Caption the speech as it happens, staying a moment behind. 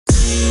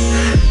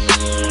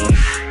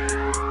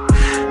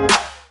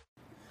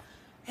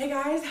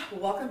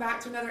welcome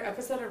back to another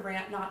episode of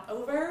Rant Not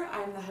Over.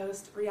 I'm the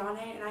host,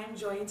 Rihanna, and I am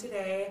joined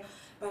today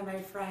by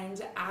my friend,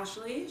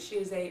 Ashley. She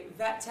is a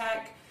vet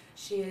tech.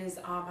 She is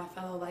my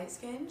fellow light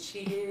skin. She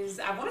is,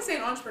 I want to say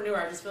an entrepreneur.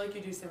 I just feel like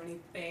you do so many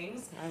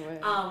things. I would.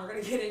 We're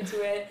going to get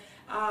into it.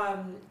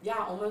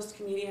 Almost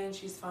comedian.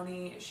 She's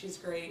funny. She's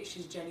great.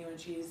 She's genuine.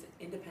 She's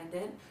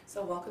independent.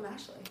 So welcome,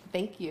 Ashley.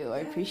 Thank you. I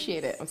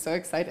appreciate it. I'm so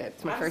excited.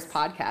 It's my first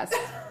podcast.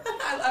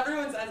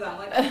 Everyone says that.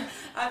 Like,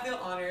 I feel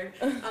honored.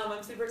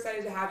 I'm super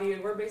excited to have you.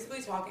 And we're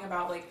basically talking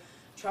about like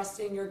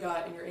trusting your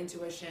gut and your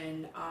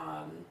intuition.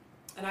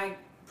 And I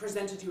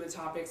presented you with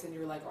topics and you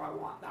were like, oh, I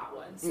want that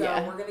one. So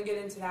we're going to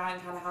get into that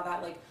and kind of how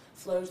that like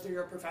flows through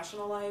your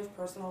professional life,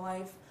 personal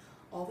life,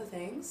 all the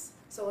things.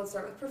 So let's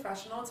start with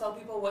professional. Tell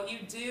people what you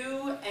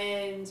do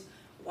and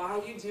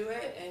why you do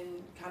it and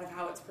kind of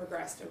how it's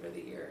progressed over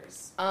the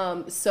years.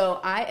 So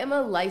I am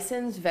a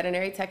licensed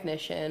veterinary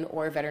technician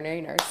or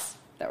veterinary nurse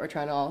that we're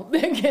trying to all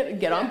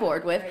get on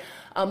board with.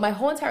 Right. My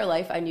whole entire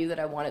life, I knew that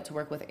I wanted to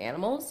work with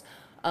animals.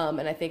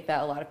 And I think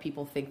that a lot of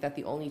people think that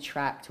the only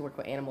track to work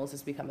with animals is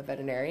to become a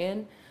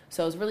veterinarian.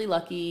 So I was really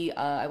lucky.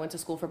 I went to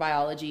school for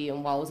biology,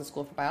 and while I was in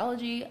school for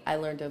biology, I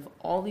learned of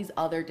all these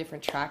other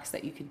different tracks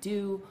that you could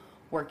do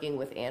working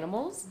with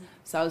animals.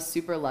 So I was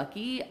super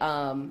lucky.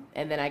 And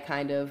then I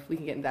we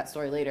can get into that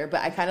story later,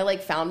 but I kind of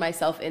like found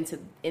myself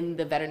in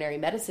the veterinary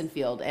medicine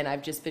field, and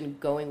I've just been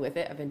going with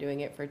it. I've been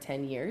doing it for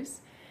 10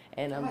 years.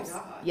 And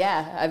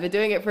I've been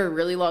doing it for a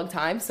really long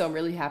time, so I'm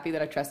really happy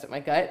that I trusted my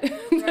gut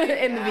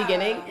in the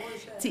beginning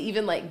to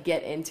even like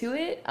get into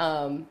it.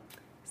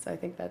 So I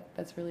think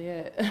that's really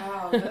it.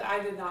 Wow, but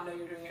I did not know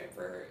you were doing it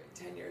for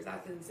 10 years.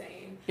 That's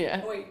insane.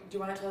 Yeah. Oh, wait, do you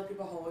want to tell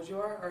people how old you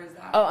are, or is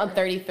that? Oh, I'm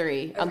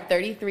 33. Okay. I'm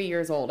 33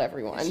 years old,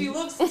 everyone. She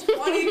looks 23.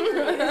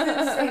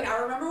 It's insane. I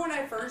remember when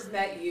I first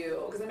met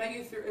you, because I met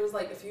you through, it was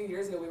like a few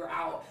years ago, we were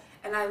out,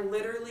 and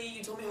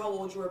you told me how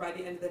old you were by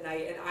the end of the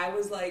night, and I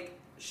was like,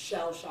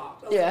 shell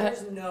shocked. I was like,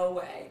 there's no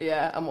way.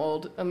 Yeah, I'm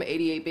old. I'm an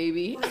 88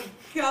 baby. Oh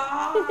my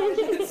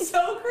gosh, it's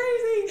so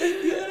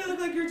crazy. You literally look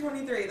like you're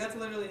 23. That's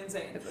literally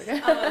insane. It's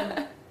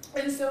okay.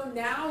 And so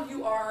now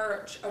you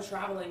are a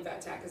traveling vet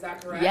tech, is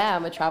that correct? Yeah,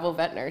 I'm a travel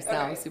vet nurse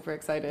now. I'm super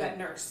excited. Vet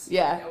nurse.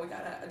 Yeah. We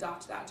gotta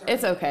adopt that term.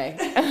 It's okay.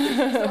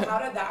 So how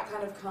did that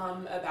kind of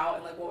come about,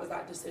 and like what was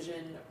that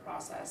decision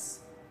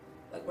process?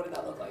 Like what did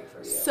that look like for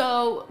you?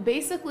 So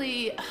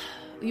basically,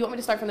 you want me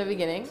to start from the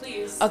beginning?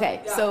 Please.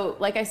 Okay, so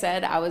like I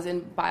said, I was in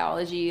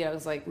biology. I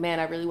was like,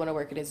 man, I really want to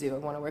work at a zoo. I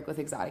want to work with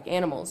exotic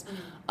animals.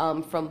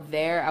 Mm-hmm. From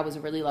there, I was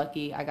really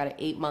lucky. I got an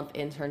 8-month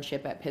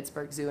internship at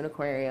Pittsburgh Zoo and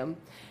Aquarium.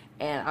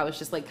 And I was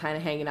just like kind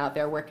of hanging out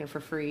there working for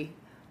free,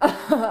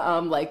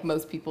 like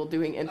most people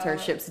doing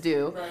internships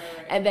do. Right.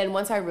 And then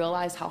once I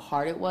realized how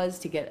hard it was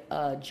to get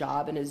a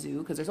job in a zoo,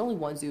 because there's only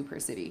one zoo per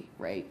city,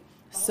 right?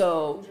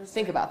 So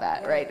think about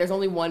that, right? There's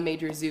only one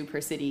major zoo per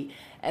city.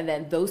 And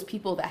then those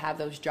people that have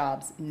those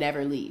jobs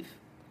never leave.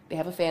 They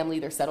have a family,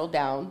 they're settled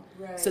down,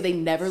 so they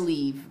never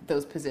leave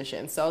those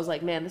positions. So I was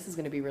like, man, this is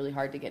going to be really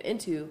hard to get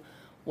into.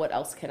 What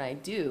else can I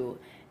do?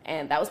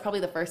 And that was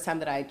probably the first time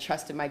that I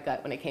trusted my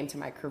gut when it came to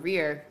my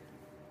career,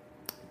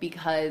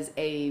 because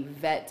a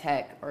vet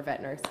tech or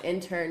vet nurse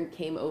intern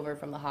came over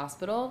from the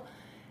hospital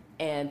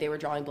and they were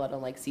drawing blood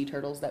on like sea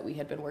turtles that we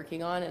had been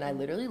working on. And I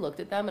literally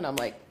looked at them and I'm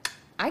like,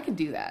 I could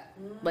do that.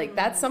 Like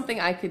that's something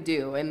I could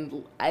do.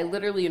 And I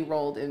literally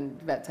enrolled in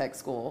vet tech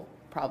school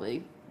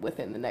probably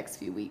within the next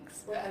few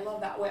weeks. Wait, I love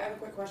that. Wait, I have a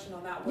quick question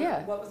on that.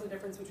 What was the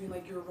difference between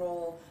like your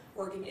role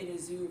working in a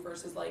zoo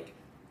versus like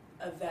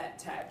a vet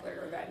tech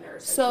or a vet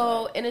nurse?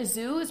 So in a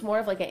zoo is more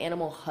of like an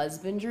animal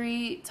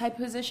husbandry type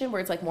position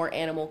where it's like more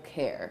animal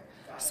care.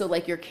 So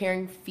like you're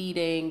caring,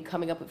 feeding,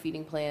 coming up with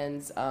feeding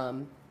plans,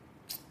 stuff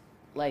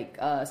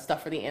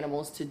for the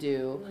animals to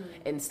do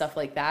and stuff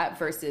like that,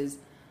 versus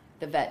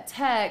the vet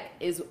tech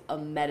is a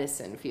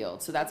medicine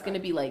field. So that's going to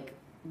be like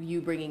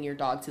you bringing your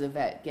dog to the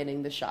vet,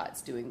 getting the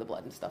shots, doing the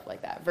blood and stuff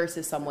like that,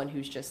 versus someone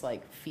who's just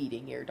like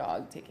feeding your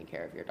dog, taking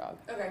care of your dog.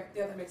 Okay,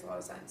 yeah, that makes a lot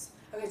of sense.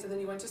 Okay, so then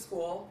you went to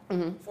school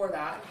for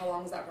that. How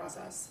long was that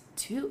process?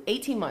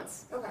 18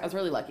 months. Okay. I was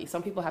really lucky.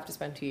 Some people have to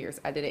spend 2 years.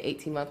 I did an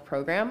 18-month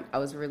program. I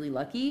was really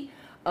lucky.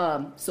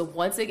 So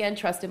once again,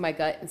 trusted my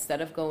gut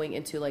instead of going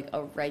into like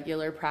a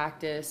regular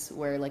practice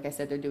where, like I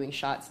said, they're doing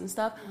shots and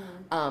stuff.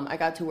 I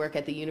got to work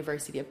at the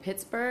University of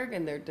Pittsburgh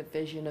in their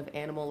Division of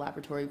Animal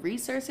Laboratory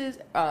Resources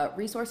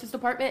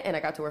department, and I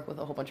got to work with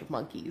a whole bunch of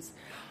monkeys.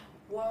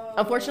 Whoa.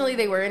 Unfortunately,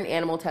 they were in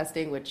animal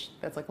testing, which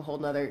that's like a whole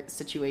nother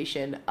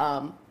situation.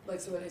 Like,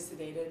 so were they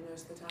sedated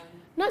most of the time?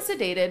 Not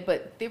sedated,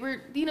 but they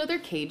were, they're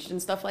caged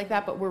and stuff like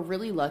that. But we're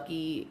really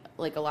lucky.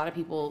 Like a lot of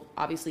people,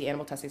 obviously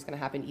animal testing is going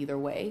to happen either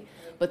way.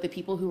 But the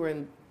people who are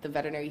in the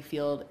veterinary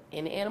field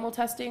in animal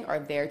testing are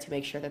there to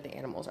make sure that the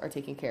animals are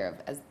taken care of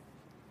as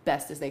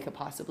best as they could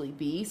possibly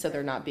be. So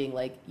they're not being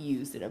like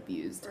used and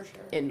abused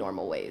in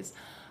normal ways.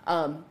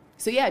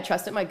 So yeah, I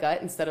trusted my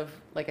gut instead of,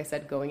 like I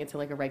said, going into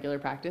like a regular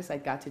practice. I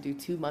got to do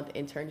 2-month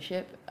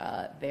internship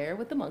there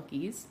with the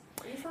monkeys.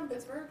 Are you from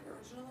Pittsburgh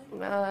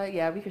originally?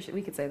 Yeah, we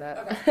could say that.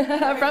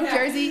 Okay. I'm from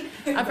Jersey.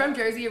 I'm from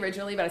Jersey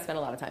originally, but I spent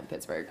a lot of time in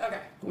Pittsburgh. Okay.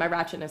 My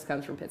ratchetness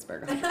comes from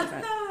Pittsburgh,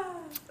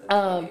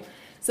 100%.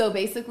 So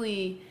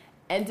basically,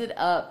 ended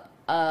up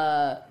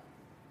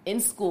in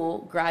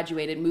school,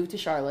 graduated, moved to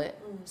Charlotte.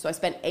 So I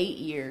spent 8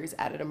 years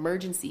at an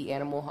emergency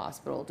animal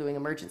hospital doing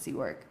emergency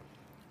work.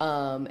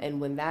 And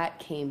when that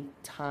came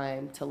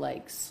time to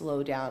like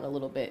slow down a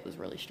little bit, it was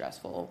really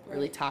stressful,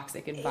 really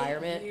toxic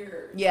environment. 8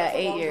 years. Yeah, That's a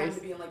 8 long years. Time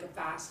to be in like a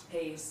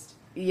fast-paced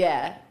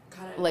Yeah.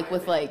 kind of Like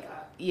with environment like,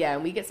 that. yeah,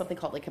 and we get something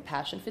called like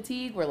compassion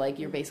fatigue, where like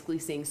you're basically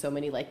seeing so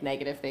many like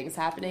negative things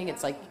happening.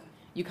 It's like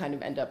you kind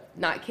of end up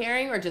not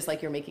caring, or just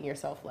like you're making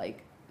yourself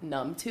like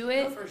numb to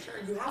it. No, for sure.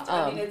 You have to.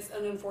 I mean, it's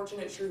an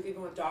unfortunate truth,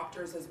 even with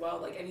doctors as well.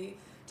 Like any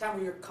time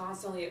where you're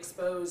constantly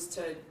exposed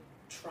to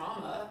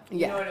trauma,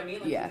 you know what I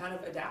mean? Like you kind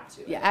of adapt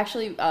to it. Yeah,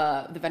 actually,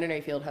 the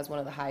veterinary field has one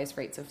of the highest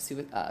rates of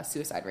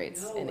suicide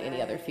rates in any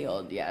other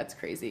field. Yeah, it's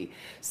crazy.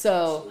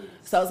 So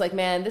I was like,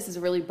 man, this is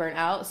really burnt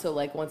out. So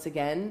like once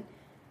again,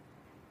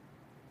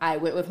 I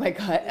went with my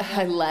gut.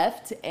 I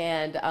left,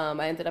 and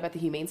I ended up at the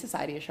Humane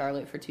Society of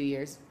Charlotte for 2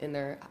 years in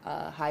their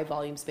high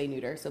volume spay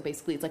neuter. So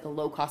basically, it's like a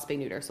low cost spay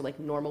neuter. So like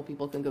normal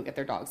people can go get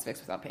their dogs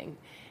fixed without paying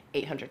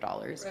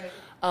 $800. Right.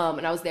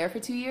 And I was there for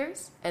 2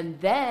 years, and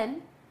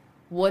then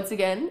once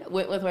again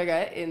went with my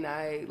gut, and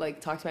I like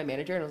talked to my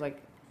manager, and I was like,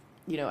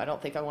 you know, I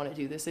don't think I want to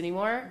do this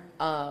anymore.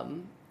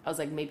 I was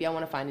like, maybe I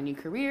want to find a new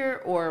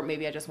career, or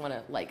maybe I just want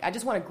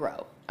to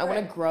grow. I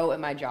want to grow at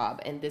my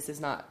job, and this is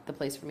not the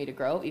place for me to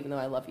grow, even though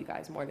I love you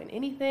guys more than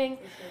anything.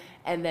 For sure.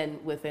 And then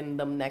within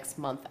the next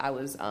month, I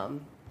was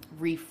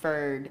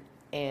referred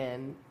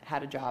and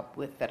had a job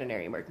with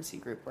Veterinary Emergency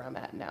Group, where I'm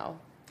at now.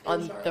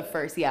 On the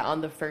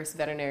first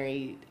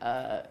veterinary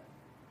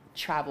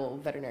travel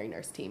veterinary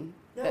nurse team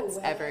that's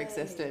ever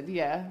existed.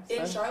 Yeah.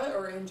 In Charlotte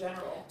or in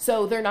general?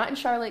 So they're not in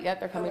Charlotte yet.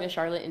 They're coming to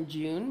Charlotte in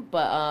June,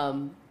 but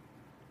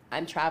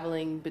I'm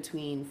traveling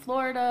between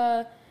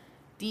Florida,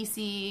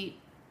 DC,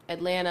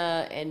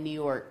 Atlanta, and New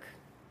York,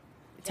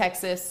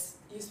 Texas,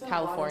 You spent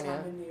California. a lot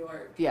of time in New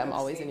York. Yeah, I'm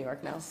always in New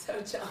York now. I'm so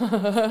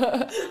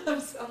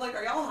jealous. I'm like,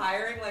 are y'all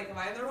hiring? Like, am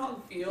I in the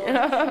wrong field?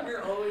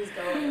 You're always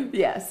going.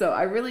 Yeah, so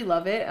I really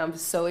love it. I'm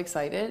so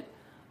excited.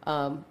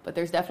 But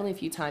there's definitely a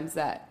few times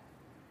that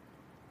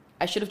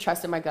I should have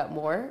trusted my gut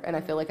more, and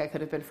I feel like I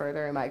could have been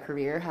further in my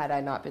career had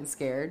I not been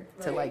scared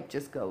to like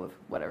just go with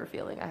whatever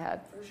feeling I had.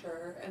 For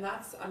sure. And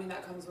that's, I mean,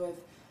 that comes with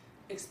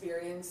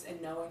experience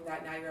and knowing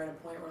that now you're at a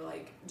point where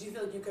like, do you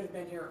feel like you could have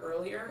been here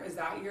earlier? Is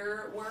that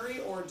your worry?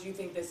 Or do you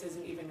think this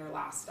isn't even your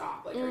last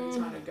stop? Like, are you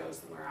trying to go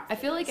somewhere after I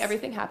feel this? like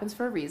everything happens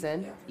for a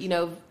reason. Yeah, for you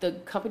know, the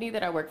company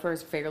that I work for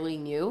is fairly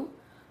new.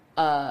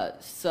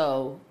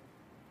 So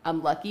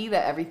I'm lucky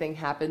that everything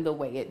happened the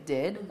way it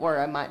did, or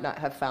I might not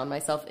have found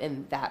myself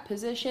in that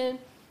position.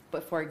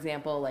 But for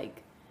example,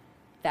 like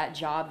that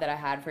job that I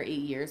had for 8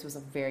 years was a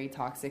very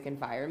toxic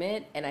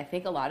environment. And I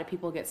think a lot of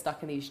people get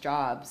stuck in these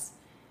jobs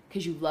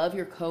because you love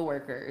your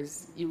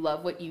coworkers, you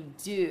love what you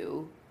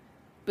do,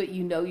 but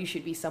you know you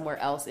should be somewhere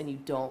else and you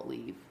don't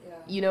leave. Yeah.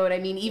 You know what I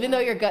mean? Even though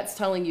your gut's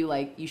telling you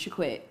like you should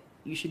quit,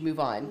 you should move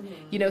on. Mm-hmm.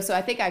 You know, so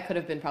I think I could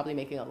have been probably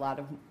making a lot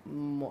of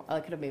more. I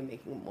could have been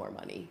making more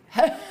money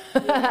had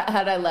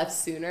I left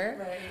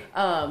sooner.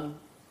 Right.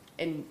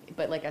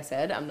 But like I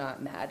said, I'm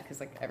not mad because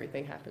like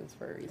everything happens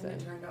for a reason.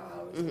 And it turned out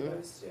how it was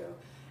supposed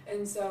to.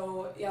 And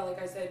so, yeah,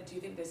 like I said, do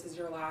you think this is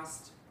your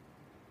last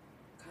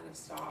kind of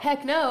stop?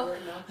 Heck no. Or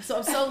no? So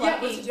I'm so Yeah,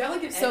 lucky. but do you have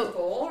like an end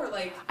goal or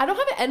like? I don't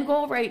have an end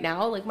goal right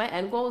now. Like my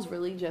end goal is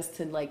really just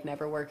to like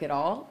never work at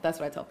all. That's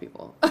what I tell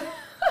people.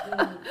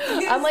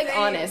 I'm like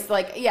honest.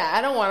 Like, yeah,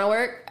 I don't want to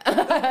work.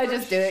 I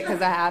just do it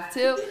because I have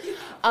to.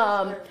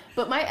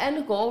 But my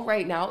end goal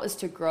right now is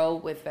to grow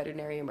with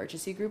Veterinary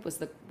Emergency Group,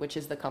 which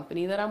is the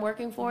company that I'm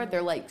working for.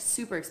 They're like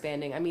super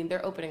expanding. I mean,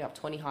 they're opening up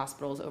 20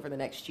 hospitals over the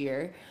next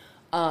year.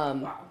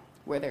 Wow.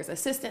 Where there's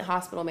assistant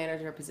hospital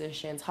manager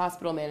positions,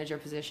 hospital manager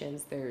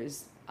positions.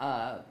 There's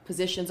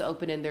positions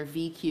open in their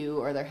VQ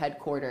or their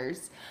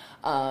headquarters.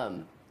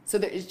 So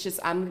it's just,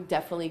 I'm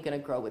definitely going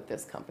to grow with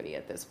this company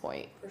at this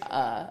point. For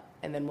sure.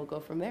 And then we'll go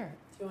from there.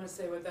 Do you want to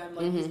stay with them?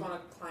 Like, you just want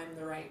to climb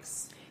the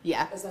ranks,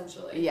 Yeah.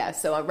 essentially. Yeah.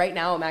 So right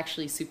now I'm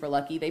actually super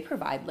lucky. They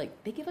provide,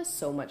 like, they give us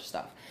so much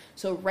stuff.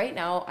 So right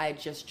now I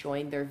just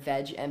joined their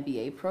Veg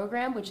MBA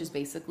program, which is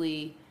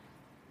basically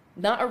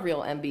not a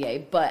real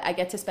MBA, but I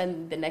get to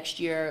spend the next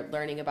year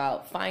learning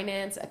about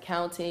finance,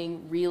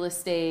 accounting, real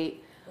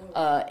estate,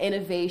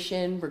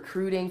 innovation,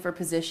 recruiting for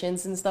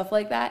positions and stuff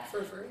like that.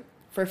 For free?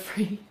 For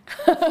free.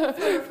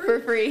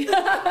 For free.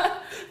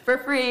 For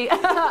free.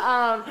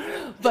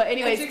 But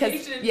anyways, because,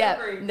 Education yeah,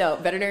 for free. no,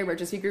 Veterinary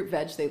Emergency Group,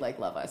 Veg, they, like,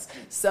 love us.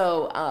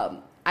 So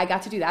I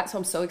got to do that, so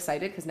I'm so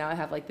excited because now I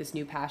have, like, this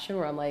new passion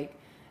where I'm, like,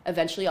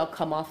 eventually I'll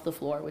come off the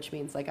floor, which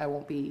means, like, I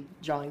won't be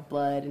drawing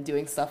blood and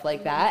doing stuff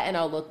like that, and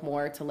I'll look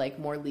more to, like,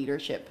 more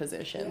leadership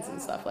positions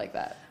and stuff like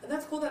that. And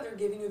that's cool that they're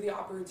giving you the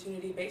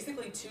opportunity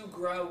basically to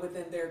grow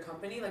within their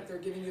company. Like, they're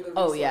giving you the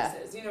resources. Oh, yeah.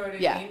 You know what I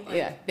Yeah, mean? Like,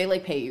 yeah. They,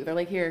 like, pay you. They're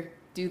like, here,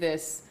 do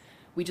this.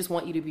 We just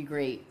want you to be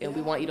great, and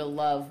we want you to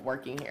love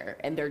working here.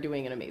 And they're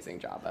doing an amazing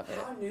job of it.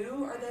 How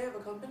new are they of a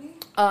company?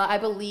 I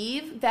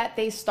believe that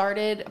they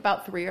started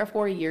about 3 or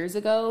 4 years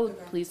ago.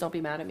 Okay. Please don't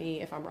be mad at me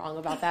if I'm wrong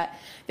about that.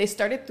 They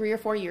started 3 or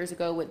 4 years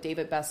ago with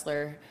David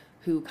Bessler,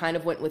 who kind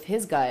of went with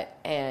his gut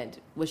and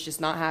was just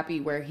not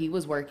happy where he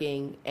was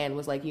working and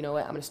was like, you know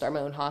what, I'm going to start my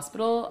own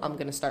hospital. I'm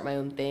going to start my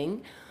own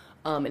thing.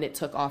 And it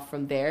took off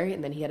from there.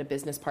 And then he had a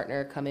business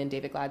partner come in,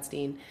 David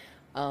Gladstein.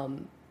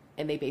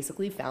 And they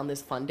basically found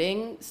this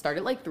funding,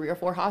 started like 3 or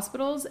 4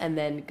 hospitals, and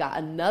then got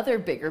another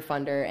bigger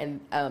funder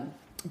and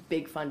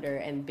big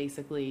funder and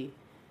basically,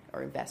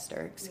 or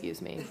investor,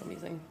 excuse me, I'm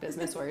using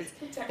business words.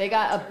 They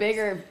got a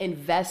bigger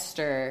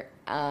investor,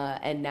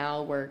 and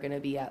now we're going to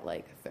be at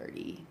like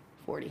 30,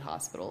 40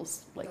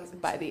 hospitals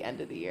like by the end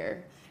of the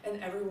year.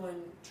 And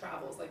everyone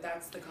travels, like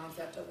that's the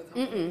concept of the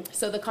company.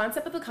 So the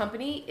concept of the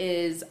company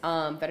is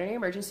Veterinary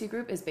Emergency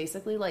Group is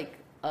basically like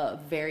a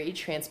very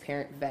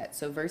transparent vet.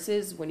 So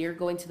versus when you're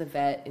going to the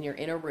vet and you're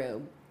in a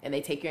room and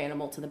they take your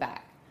animal to the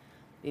back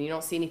and you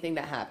don't see anything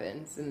that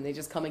happens and they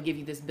just come and give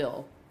you this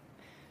bill,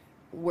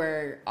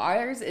 where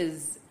ours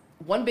is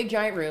one big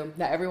giant room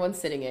that everyone's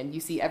sitting in.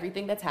 You see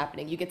everything that's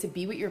happening. You get to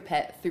be with your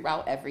pet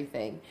throughout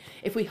everything.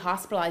 If we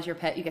hospitalize your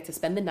pet, you get to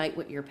spend the night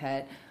with your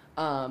pet.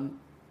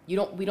 We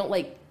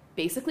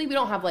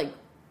don't have like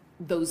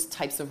those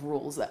types of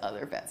rules that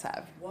other vets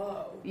have.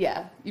 Whoa.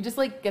 Yeah. You just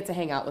like get to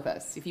hang out with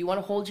us. If you want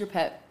to hold your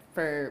pet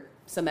for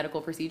some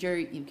medical procedure,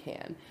 you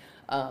can.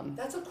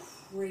 That's a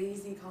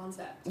crazy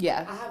concept.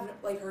 Yeah. I have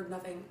like heard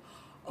nothing.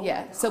 Oh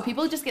yeah. So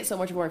people just get so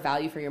much more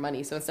value for your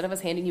money. So instead of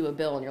us handing you a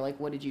bill and you're like,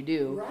 what did you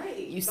do? Right.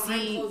 You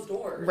Behind see, closed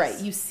doors. right.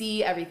 You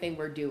see everything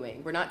we're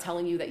doing. We're not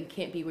telling you that you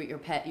can't be with your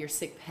pet, your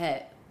sick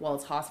pet, while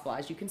it's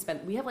hospitalized. You can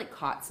we have like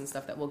cots and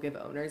stuff that we'll give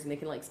owners and they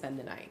can like spend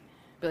the night.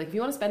 But like, if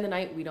you want to spend the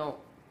night, we don't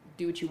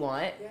do what you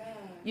want. Yeah.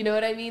 You know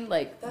what I mean?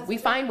 Like, we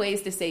find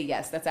ways to say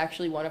yes. That's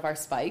actually one of our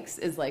spikes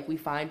is like, we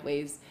find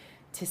ways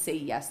to say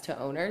yes to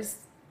owners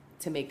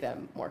to make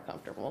them more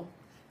comfortable.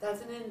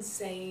 That's an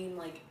insane,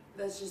 like,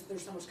 that's just,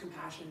 there's so much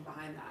compassion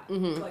behind that.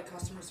 Mm-hmm. Like,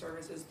 customer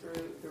service is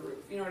through the roof.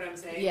 You know what I'm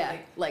saying? Yeah.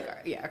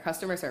 Our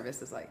customer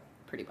service is like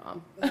pretty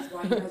bomb. That's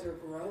why you guys are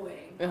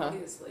growing, Uh-huh.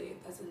 obviously.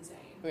 That's insane.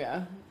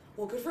 Yeah.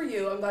 Well, good for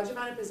you. I'm glad you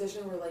found a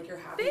position where, like, you're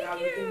happy Thank about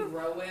you. you can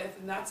grow with.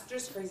 And that's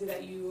just crazy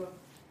that you,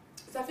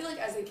 because I feel like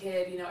as a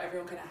kid, you know,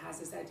 everyone kind of has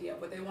this idea of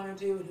what they want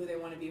to do and who they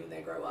want to be when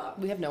they grow up.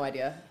 We have no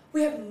idea.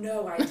 We have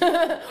no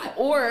idea.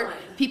 Or None.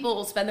 people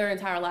will spend their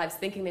entire lives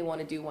thinking they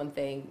want to do one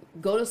thing,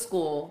 go to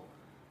school,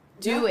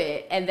 do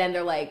it, and then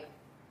they're like,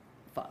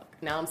 fuck,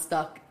 now I'm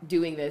stuck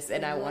doing this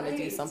and I want to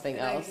do something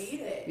and else. I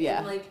hate it.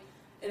 Yeah.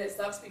 And it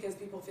sucks because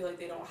people feel like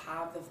they don't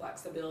have the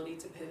flexibility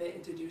to pivot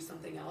and to do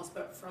something else.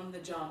 But from the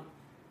jump,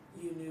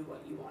 you knew what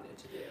you wanted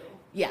to do.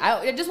 Yeah,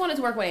 I just wanted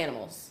to work with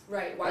animals.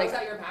 Right. Why was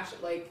that your passion?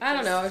 Like, I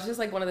don't know. I was just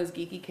like one of those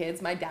geeky kids.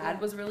 My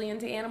dad was really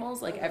into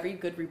animals. Like every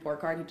good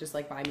report card, he'd just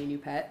like buy me a new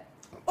pet.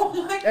 Oh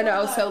my God. I know. I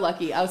was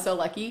so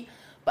lucky.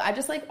 But I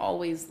just like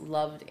always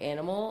loved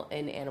animal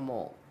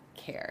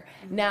care.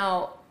 Mm-hmm.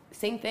 Now,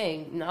 same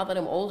thing. Now that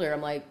I'm older,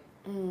 I'm like,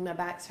 my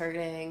back's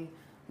hurting.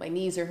 My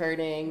knees are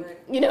hurting. Right.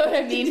 You know what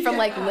I mean? From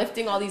like Yeah.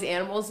 lifting all these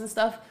animals and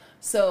stuff.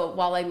 So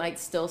while I might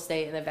still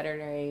stay in the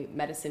veterinary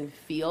medicine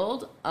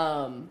field,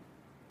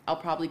 I'll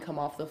probably come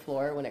off the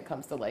floor when it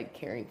comes to like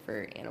caring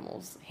for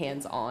animals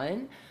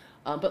hands-on.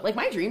 But like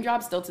my dream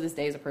job still to this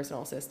day is a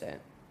personal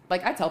assistant.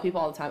 Like I tell people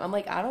all the time, I'm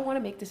like, I don't want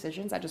to make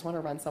decisions. I just want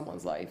to run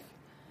someone's life.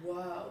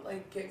 Wow.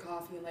 Like get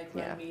coffee and like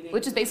run meetings.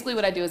 Which is basically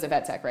what I do as a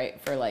vet tech,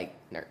 right? For like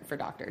for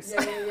doctors.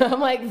 Yeah. I'm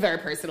like their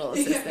personal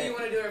assistant. Yeah, you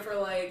want to do it for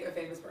like a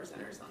famous person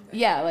or something.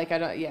 Yeah, like I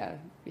don't. Yeah.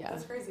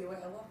 That's crazy. Wait,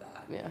 I love that.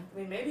 Yeah. I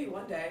mean, maybe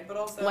one day, but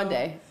also One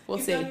day. We'll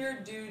you've see. done your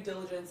due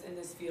diligence in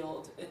this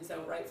field, and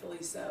so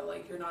rightfully so.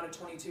 Like you're not a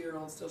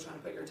 22-year-old still trying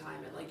to put your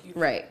time in. Like you've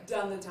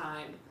done the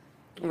time.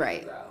 You Right.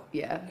 can grow.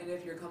 Yeah. And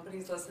if your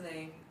company's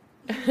listening,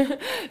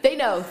 They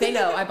know.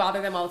 I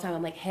bother them all the time.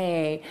 I'm like,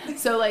 hey.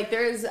 So like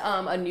there's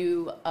a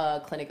new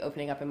clinic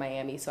opening up in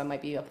Miami, so I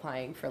might be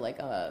applying for like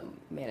a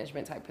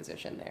management type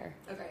position there.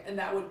 okay, and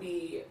that would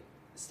be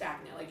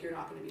stagnant. Like you're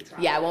not going to be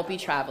traveling. Yeah, I won't be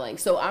traveling.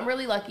 So I'm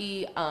really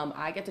lucky.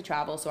 I get to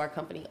travel. So our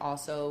company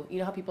also, you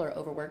know how people are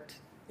overworked?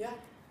 Yeah.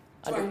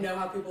 So I know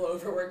how people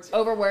overwork too.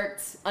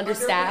 Overworked,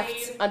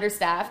 Underpaid.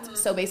 understaffed. Mm-hmm.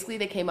 So basically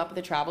they came up with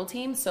a travel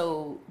team.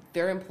 So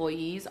their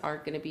employees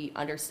aren't going to be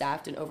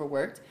understaffed and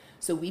overworked.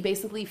 So we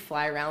basically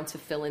fly around to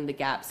fill in the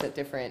gaps at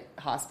different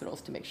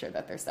hospitals to make sure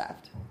that they're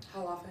staffed.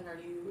 How often are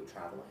you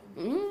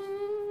traveling?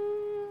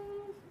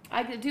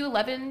 I could do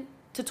 11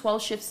 to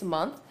 12 shifts a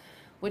month,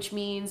 which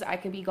means I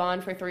can be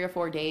gone for 3 or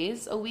 4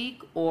 days a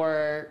week,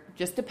 or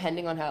just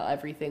depending on how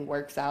everything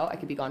works out, I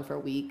could be gone for a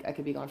week. I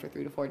could be gone for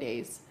 3 to 4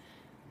 days.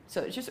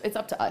 So it's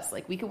up to us.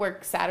 Like we could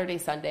work Saturday,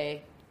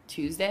 Sunday,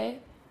 Tuesday,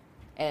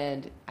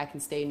 and I can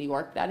stay in New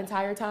York that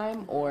entire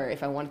time. Or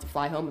if I wanted to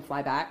fly home and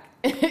fly back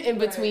in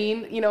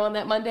between, you know, on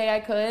that Monday I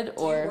could.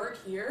 Do you work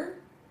here?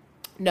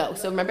 No.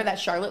 So remember that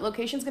Charlotte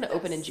location is going to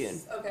open in June.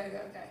 Okay.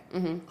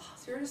 Mm-hmm. Oh,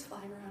 so you're just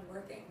flying around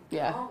working.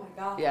 Yeah. Oh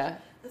my gosh. Yeah.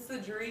 That's the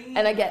dream.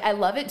 And I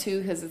love it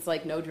too because it's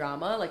like no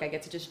drama. Like I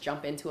get to just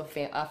jump into a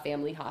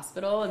family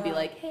hospital and be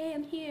like, hey,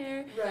 I'm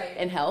here,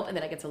 and help, and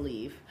then I get to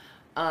leave.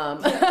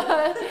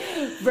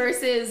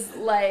 Versus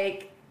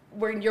like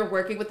when you're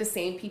working with the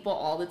same people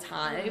all the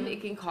time,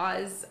 it can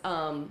cause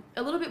a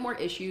little bit more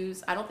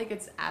issues. I don't think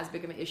it's as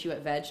big of an issue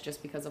at Veg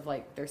just because of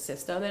like their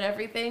system and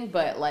everything.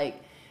 But like,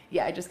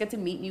 yeah, I just get to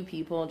meet new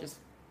people and just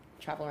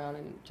travel around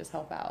and just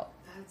help out.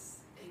 That's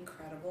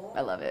incredible.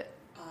 I love it.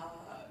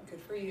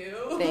 Good for you.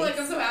 Thanks. Like,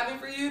 I'm so happy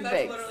for you. That's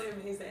Thanks. literally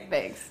amazing.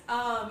 Thanks.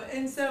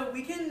 And so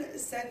we can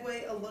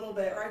segue a little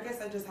bit, or I guess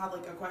I just have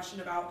like a question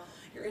about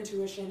your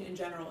intuition in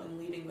general and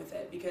leading with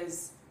it,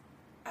 because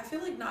I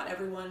feel like not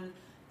everyone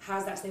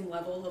has that same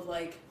level of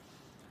like,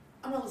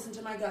 I'm gonna listen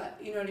to my gut.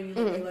 You know what I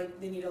mean?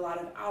 Like they need a lot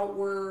of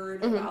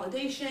outward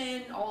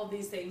validation, all of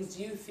these things.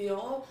 Do you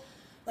feel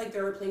like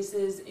there are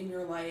places in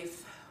your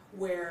life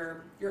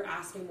where you're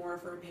asking more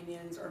for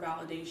opinions or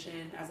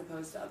validation as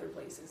opposed to other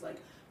places, like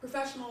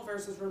professional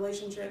versus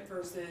relationship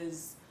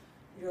versus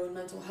your own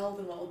mental health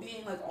and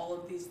well-being, like all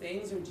of these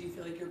things? Or do you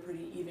feel like you're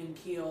pretty even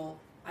keel?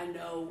 I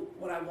know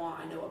what I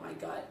want, I know what my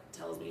gut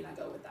tells me, and I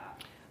go with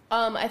that.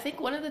 I think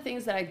one of the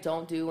things that I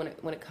don't do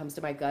when it comes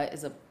to my gut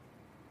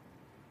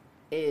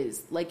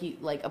is like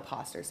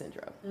imposter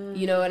syndrome.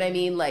 You know what I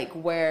mean? Like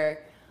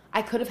where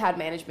I could have had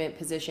management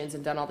positions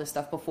and done all this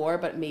stuff before,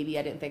 but maybe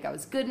I didn't think I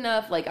was good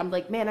enough. Like I'm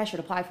like, man, I should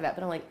apply for that,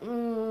 but I'm like,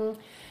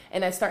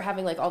 and I start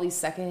having like all these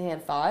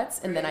secondhand thoughts,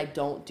 and then I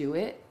don't do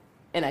it,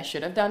 and I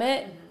should have done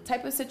it,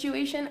 type of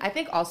situation. I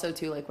think also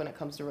too, like when it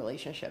comes to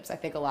relationships, I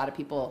think a lot of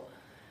people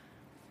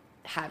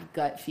have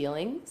gut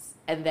feelings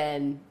and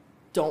then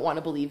don't want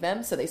to believe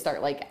them, so they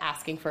start like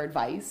asking for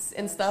advice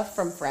and stuff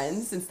from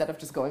friends instead of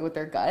just going with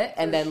their gut,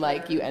 and then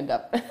like you end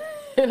up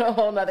in a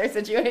whole nother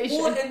situation.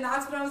 Well, and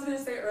that's what I was going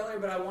to say earlier,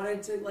 but I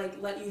wanted to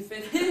like let you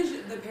finish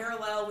the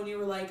parallel when you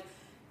were like,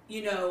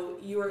 you know,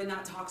 you were in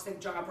that toxic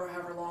job for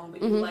however long,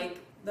 but you like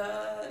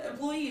the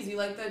employees, you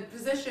like the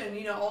position,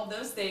 you know, all of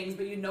those things,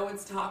 but you know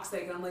it's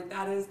toxic. And I'm like,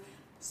 that is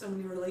so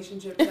many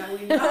relationships that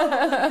we know.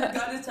 Your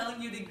gut is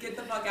telling you to get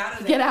the fuck out of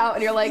there. Get out,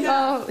 and you're like,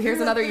 oh, here's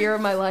another year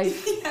of my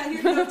life. Yeah,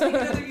 you're going to take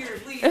another year,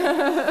 please.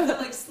 And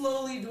like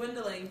slowly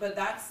dwindling, but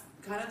that's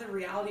kind of the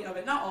reality of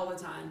it. Not all the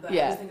time, but I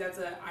just think that's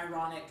an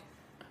ironic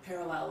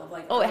parallel of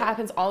like, it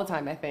happens all the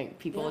time. I think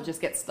people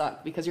just get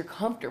stuck because you're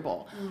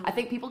comfortable. I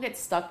think people get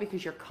stuck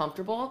because you're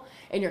comfortable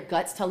and your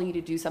gut's telling you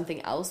to do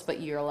something else,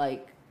 but you're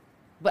like,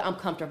 but I'm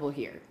comfortable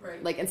here.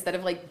 Right. Like instead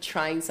of like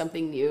trying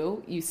something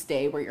new, you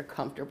stay where you're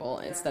comfortable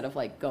instead of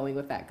like going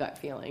with that gut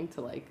feeling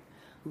to like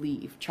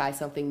leave, try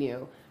something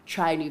new,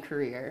 try a new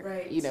career.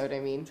 Right. You know what I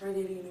mean? Try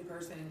dating a new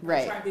person.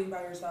 Right. Try being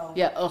by yourself.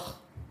 Yeah. Ugh.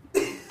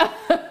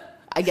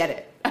 I get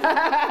it.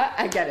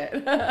 I get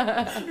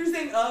it. You're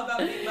saying about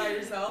being by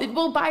yourself?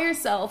 Well, by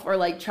yourself or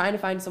like trying to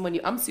find someone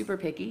new. I'm super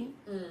picky.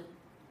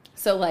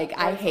 So like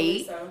I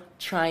hate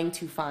trying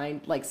to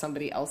find like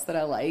somebody else that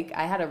I like.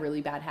 I had a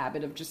really bad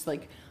habit of just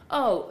like,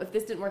 oh, if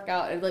this didn't work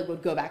out, I like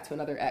would go back to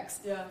another ex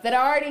that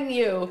I already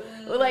knew.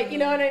 Like, you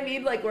know what I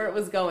mean? Like where it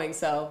was going.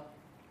 So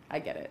I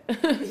get it.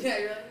 Yeah,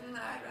 you're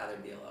like, I'd rather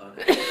be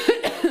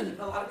alone.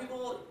 A lot of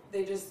people,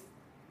 they just,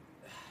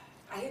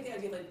 I hate the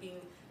idea of like being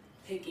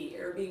picky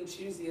or being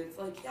choosy. It's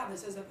like, yeah,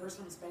 this is a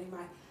person I'm spending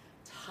my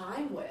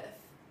time with.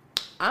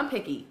 I'm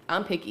picky.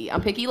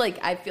 Like,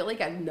 I feel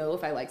like I know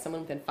if I like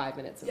someone within 5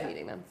 minutes of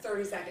meeting them.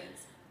 30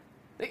 seconds.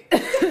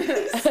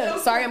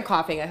 Sorry, I'm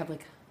coughing. I have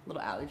like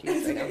little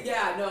allergies right now.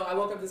 Yeah, no, I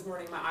woke up this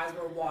morning, my eyes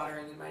were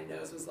watering and my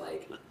nose was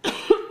like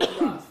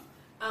rough.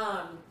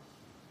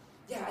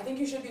 Yeah, I think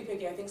you should be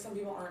picky. I think some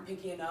people aren't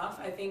picky enough.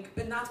 I think,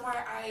 and that's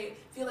why I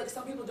feel like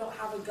some people don't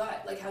have a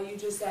gut. Like how you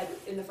just said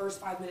in the first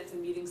 5 minutes of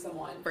meeting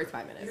someone. First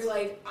 5 minutes. You're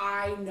like,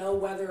 I know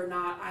whether or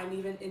not I'm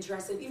even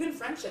interested, even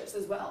friendships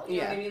as well. You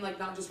know what I mean? Like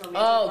not just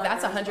romantic. Oh,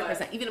 that's partners,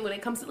 100%. Even when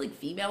it comes to like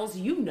females,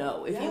 you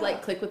know if you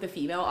like click with a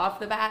female off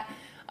the bat,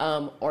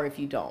 or if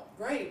you don't.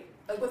 Right.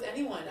 Like with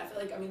anyone, I feel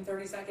like,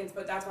 30 seconds,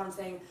 but that's what I'm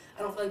saying.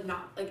 I don't feel like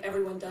not, like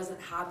everyone doesn't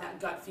have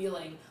that gut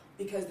feeling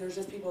because there's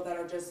just people that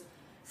are just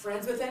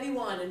friends with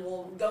anyone and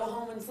will go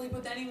home and sleep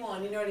with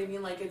anyone. You know what I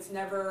mean? Like it's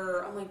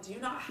never, I'm like, do you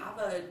not have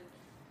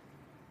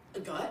a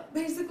gut,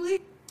 basically?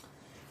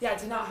 Yeah,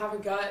 to not have a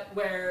gut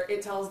where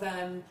it tells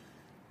them,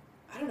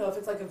 I don't know if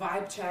it's like a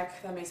vibe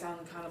check. That may sound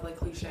kind of like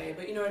cliche,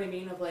 but you know what I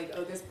mean? Of like,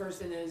 oh, this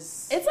person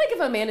is... It's like if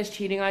a man is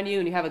cheating on you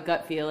and you have a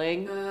gut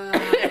feeling,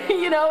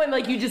 you know, and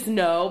like you just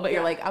know, but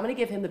you're like, I'm going to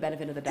give him the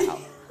benefit of the doubt.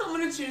 I'm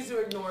going to choose to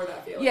ignore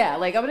that feeling. Yeah,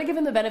 like I'm going to give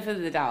him the benefit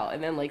of the doubt.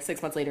 And then like 6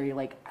 months later, you're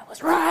like, I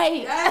was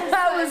right. Yes,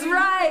 I was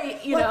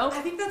right, you know? I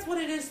think that's what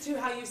it is too,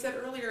 how you said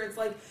earlier. It's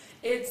like,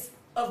 it's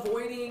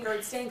avoiding or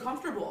it's staying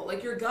comfortable.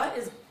 Like your gut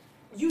is...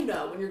 You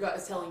know when your gut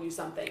is telling you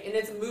something, and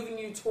it's moving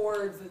you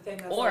towards the thing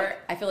that's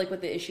I feel like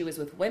what the issue is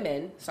with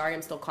women, sorry,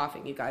 I'm still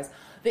coughing, you guys.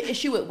 The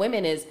issue with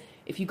women is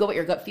if you go with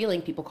your gut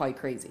feeling, people call you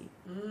crazy.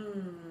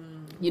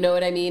 You know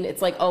what I mean?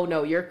 It's like, oh,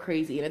 no, you're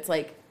crazy. And it's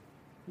like,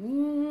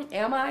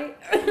 am I?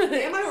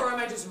 Am I or am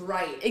I just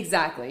right?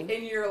 Exactly.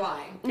 And you're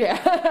lying. Yeah.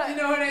 You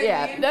know what I mean?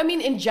 Yeah. I mean,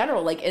 in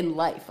general, like in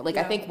life. Like,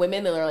 I think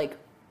women, they're like,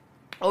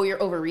 oh, you're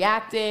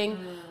overreacting.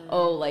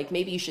 Oh, like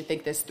maybe you should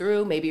think this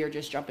through. Maybe you're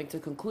just jumping to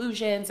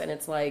conclusions. And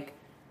it's like,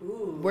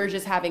 Ooh. we're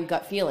just having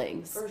gut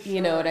feelings. For sure.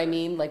 You know what I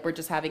mean? Like we're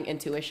just having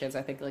intuitions.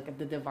 I think like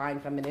the divine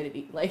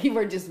femininity. Like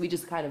we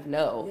just kind of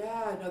know.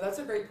 Yeah, no, that's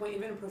a great point.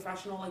 Even in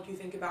professional, like you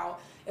think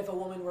about if a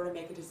woman were to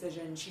make a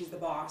decision, she's the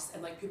boss,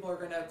 and like people are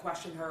gonna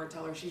question her or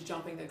tell her she's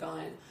jumping the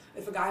gun.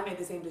 If a guy made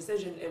the same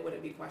decision, it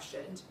wouldn't be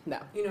questioned. No.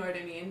 You know what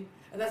I mean?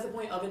 And that's the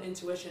point of an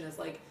intuition, is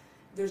like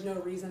there's no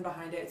reason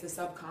behind it. It's a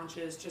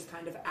subconscious just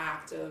kind of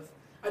act of,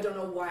 I don't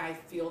know why I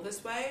feel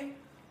this way,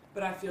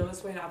 but I feel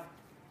this way and I've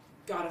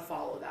got to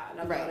follow that and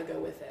I've got to go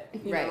with it.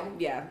 You know?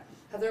 Yeah.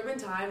 Have there been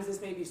times, this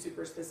may be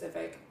super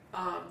specific,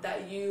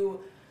 that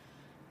you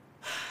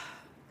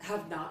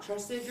have not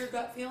trusted your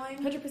gut feeling?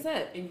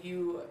 100%. And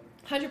you...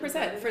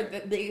 100%. For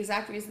the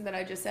exact reason that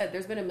I just said.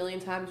 There's been a million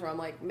times where I'm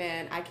like,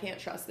 man, I can't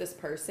trust this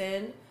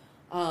person,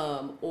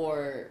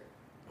 or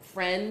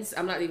friends.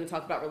 I'm not even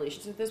talking about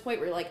relationships at this point.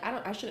 Where you're like,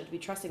 I shouldn't be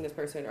trusting this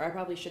person, or I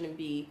probably shouldn't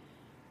be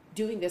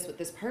doing this with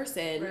this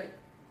person. Right.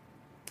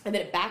 And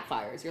then it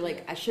backfires. You're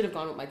like, I should have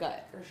gone with my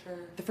gut. For sure.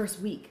 The first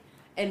week.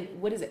 And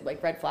what is it,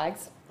 like red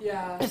flags?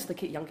 Yeah. That's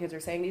what young kids are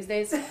saying these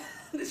days.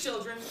 The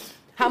children.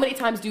 How many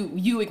times do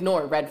you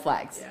ignore red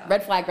flags? Yeah.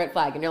 Red flag,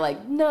 and you're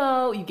like,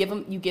 no. You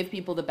give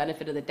people the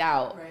benefit of the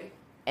doubt. Right.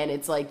 And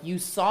it's like you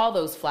saw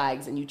those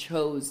flags and you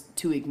chose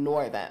to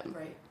ignore them.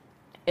 Right.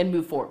 And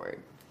move forward.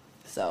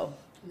 So.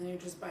 And then you're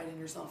just biting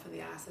yourself in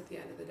the ass at the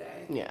end of the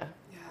day. Yeah.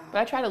 Yeah. But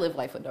I try to live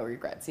life with no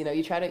regrets. You know,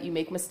 you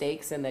make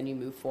mistakes and then you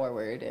move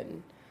forward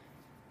and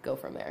go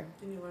from there.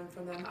 And you learn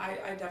from them.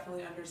 I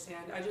definitely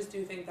understand. I just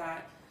do think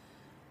that,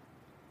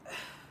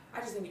 I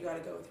just think you got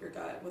to go with your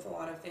gut with a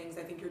lot of things.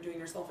 I think you're doing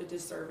yourself a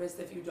disservice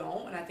if you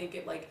don't. And I think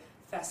it like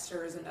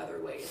festers in other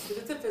ways.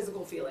 Because it's a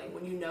physical feeling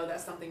when you know that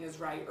something is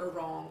right or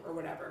wrong or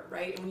whatever,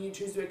 right? And when you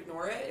choose to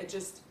ignore it, it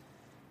just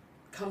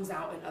comes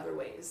out in other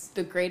ways.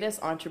 The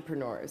greatest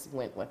entrepreneurs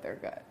went with their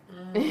gut.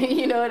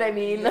 You know what I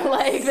mean? Yes.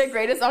 Like the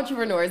greatest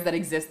entrepreneurs that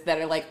exist that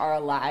are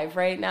alive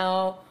right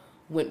now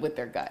went with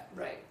their gut.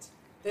 Right.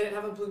 They didn't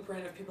have a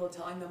blueprint of people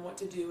telling them what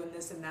to do and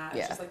this and that. It's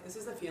Yeah. just like, this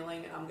is a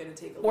feeling and I'm going to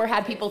take a look Or had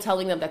at people it.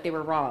 telling them that they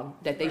were wrong,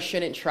 that they Right.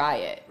 shouldn't try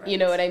it. Right. You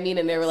know what I mean?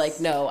 And they were like,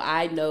 no,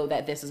 I know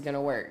that this is going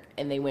to work.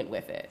 And they went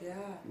with it. Yeah.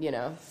 You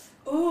know?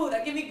 Ooh,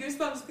 that gave me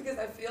goosebumps because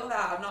I feel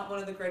that. I'm not one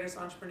of the greatest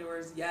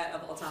entrepreneurs yet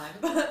of all time.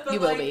 but You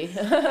like, will be.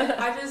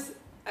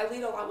 I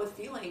lead a lot with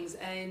feelings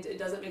and it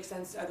doesn't make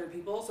sense to other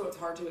people. So it's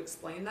hard to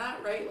explain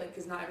that, right? Like,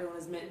 because not everyone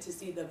is meant to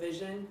see the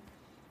vision.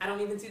 I don't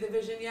even see the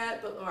vision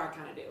yet, or I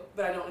kind of do.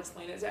 But I don't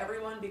explain it to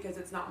everyone because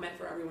it's not meant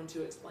for everyone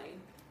to explain,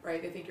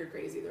 right? They think you're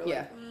crazy. They're Yeah.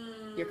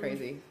 like, You're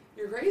crazy.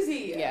 You're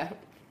crazy. Yeah.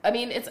 I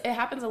mean, it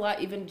happens a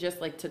lot, even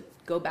just like to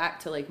go back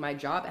to like my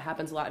job, it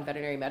happens a lot in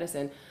veterinary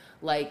medicine.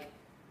 Like,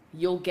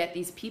 you'll get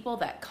these people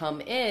that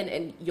come in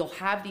and you'll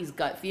have these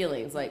gut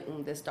feelings like,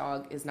 this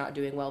dog is not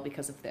doing well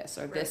because of this,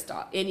 or this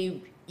dog.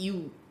 And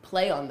you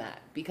play on that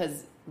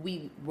because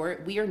we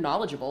are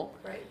knowledgeable.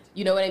 Right.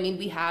 You know what I mean?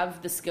 We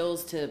have the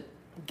skills to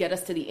get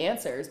us to the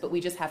answers, but we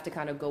just have to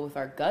kind of go with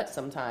our gut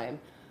sometime.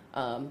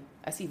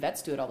 I see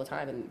vets do it all the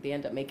time and they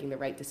end up making the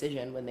right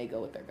decision when they go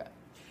with their gut.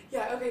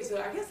 Yeah, okay,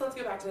 so I guess let's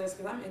go back to this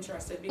because I'm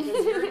interested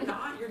because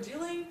you're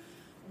dealing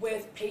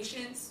with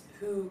patients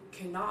who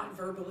cannot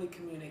verbally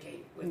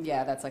communicate with you.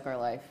 Yeah, that's like our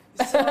life.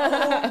 So,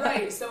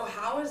 right, so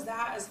how is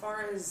that as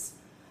far as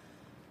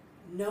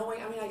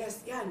knowing, I mean, I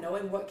guess, yeah,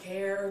 knowing what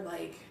care,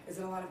 like, is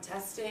it a lot of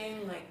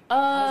testing? Like,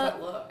 how does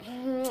that look?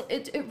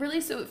 It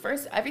really, so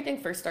everything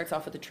first starts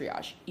off with a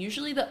triage.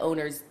 Usually the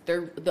owners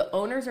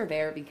are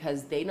there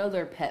because they know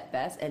their pet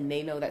best and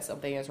they know that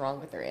something is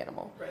wrong with their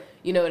animal. Right.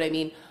 You know what I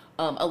mean?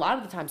 A lot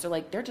of the times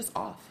they're just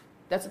off.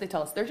 That's what they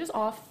tell us. They're just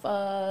off,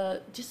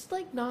 just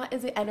like not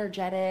as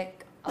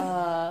energetic,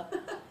 not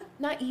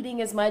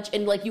eating as much.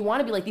 And like, you want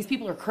to be like, these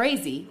people are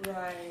crazy.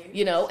 Right.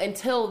 You know,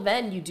 until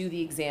then you do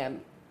the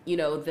exam. You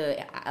know,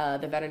 the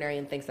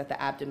veterinarian thinks that the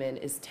abdomen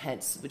is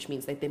tense, which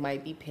means that they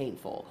might be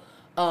painful.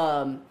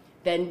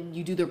 Then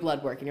you do their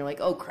blood work and you're like,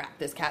 oh crap,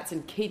 this cat's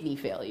in kidney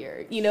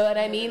failure. You know what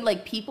I mean?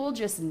 Like, people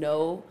just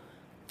know,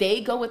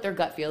 they go with their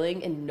gut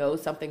feeling and know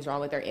something's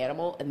wrong with their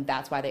animal, and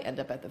that's why they end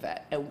up at the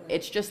vet. And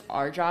it's just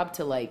our job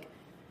to like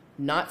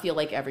not feel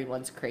like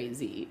everyone's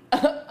crazy,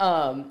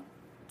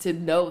 to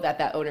know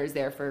that owner's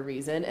there for a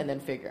reason and then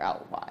figure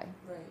out why.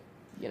 Right.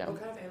 You know?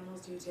 What kind of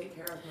animals do you take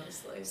care of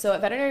mostly? So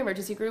at Veterinary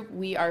Emergency Group,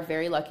 we are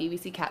very lucky. We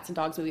see cats and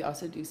dogs, but we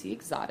also do see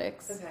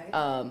exotics. Okay.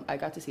 I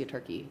got to see a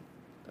turkey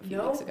a few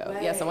No weeks ago.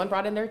 way. Yeah, someone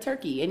brought in their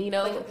turkey, and you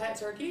know, Like a pet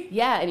turkey?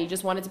 yeah, and he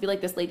just wanted to be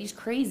like, this lady's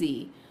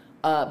crazy,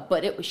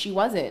 but she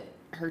wasn't.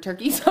 Her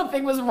turkey,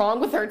 something was wrong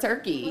with her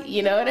turkey.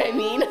 You know what I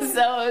mean?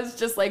 So it's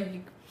just like,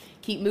 you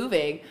keep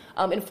moving.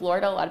 In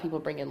Florida, a lot of people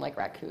bring in like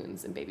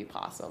raccoons and baby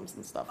possums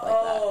and stuff like that.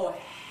 Oh,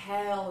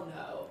 hell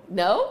no.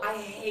 No? I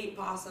hate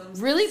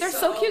possums. Really? They're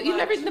so cute. You've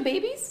never much. eaten the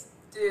babies?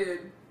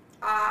 Dude,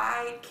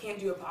 I can't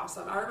do a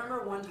possum. I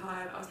remember one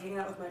time I was hanging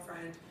out with my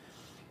friend.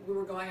 We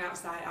were going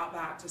outside, out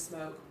back to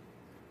smoke.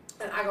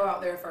 And I go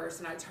out there first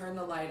and I turn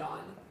the light on.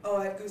 Oh,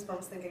 I have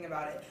goosebumps thinking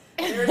about it.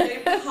 There's a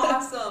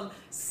possum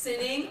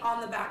sitting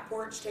on the back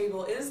porch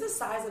table. It is the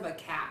size of a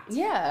cat.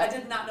 Yeah. I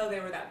did not know they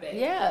were that big.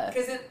 Yeah.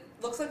 Because it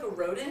looks like a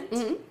rodent,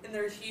 and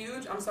they're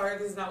huge. I'm sorry if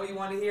this is not what you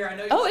want to hear. I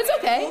know you Oh, it's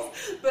animals,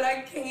 okay. but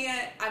I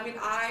can't. I mean,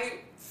 I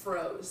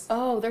froze.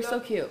 Oh, they're so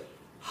cute.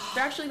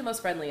 They're actually the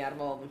most friendly out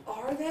of all of them.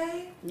 Are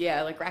they?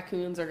 Yeah, like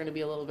raccoons are going to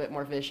be a little bit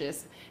more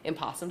vicious, and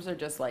possums are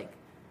just like,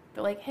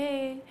 they're like,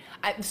 hey.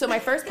 So my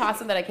first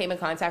possum that I came in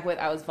contact with,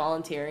 I was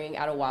volunteering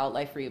at a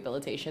wildlife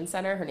rehabilitation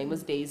center. Her name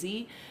was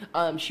Daisy.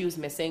 She was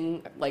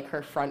missing like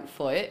her front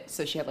foot,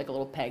 so she had like a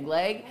little peg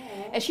leg,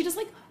 and she just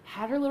like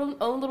had her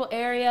own little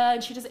area,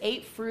 and she just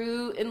ate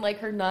fruit and like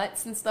her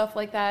nuts and stuff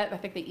like that. I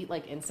think they eat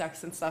like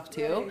insects and stuff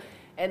too, Right.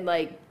 and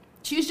like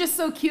she was just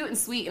so cute and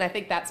sweet, and I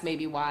think that's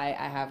maybe why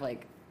I have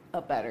like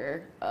a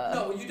better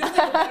No, you just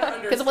have a better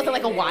understanding. because it wasn't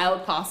like a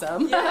wild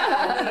possum. Yeah,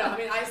 no. I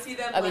mean, I see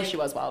them. I mean, like, she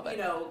was wild, but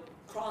you know,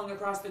 crawling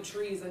across the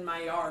trees in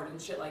my yard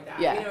and shit like that.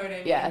 yeah, You know what I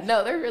mean? yeah.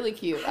 No, they're really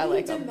cute. How I do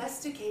like you them.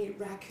 domesticate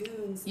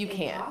raccoons? You and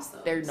can't.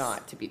 possums? They're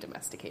not to be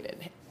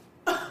domesticated.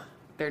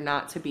 They're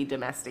not to be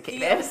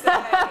domesticated.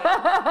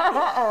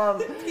 PSA.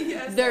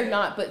 They're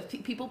not. But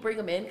people bring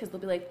them in because they'll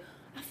be like,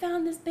 "I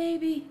found this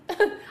baby.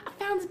 I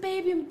found this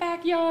baby in the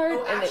backyard."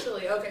 Oh, And they-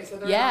 actually, okay, so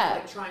they're Yeah. not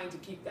like trying to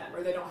keep them,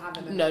 or they don't have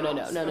them in No, their no,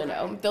 no, house. no, no, Okay.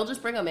 no. They'll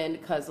just bring them in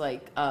because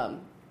like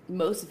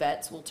most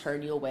vets will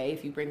turn you away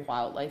if you bring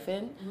wildlife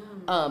in.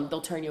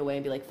 They'll turn you away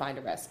and be like, find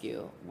a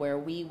rescue, where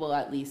we will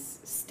at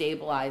least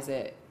stabilize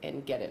it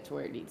and get it to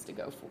where it needs to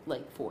go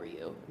for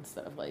you,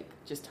 instead of like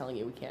just telling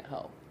you we can't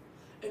help.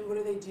 And what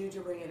do they do to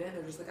bring it in?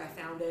 They're just like, I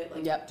found it,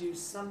 like Yep. do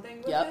something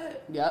with Yep,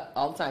 it? yep,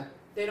 all the time.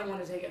 They don't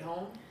want to take it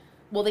home?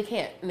 Well, they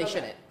can't and they Okay.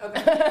 shouldn't.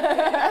 Okay.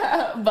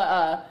 But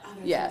Oh,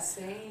 that's yeah.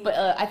 insane. But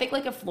I think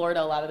like in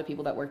Florida, a lot of the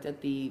people that worked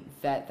at the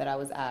vet that I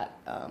was at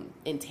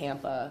in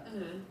Tampa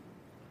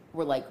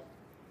were like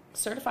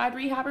certified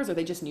rehabbers, or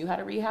they just knew how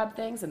to rehab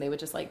things, and they would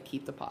just like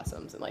keep the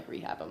possums and like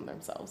rehab them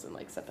themselves and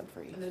like set them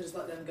free. And then just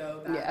let them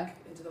go back Yeah.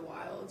 into the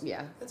wild.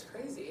 Yeah. That's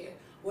crazy.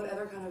 What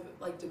other kind of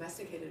like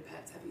domesticated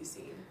pets have you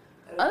seen?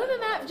 Other than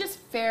that, just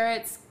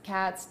ferrets,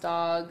 cats,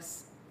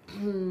 dogs.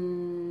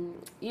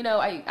 You know,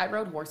 I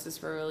rode horses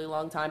for a really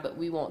long time, but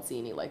we won't see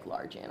any like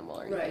large animal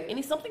or anything. Right.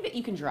 Any something that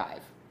you can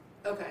drive.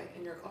 Okay,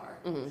 in your car.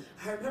 Mhm.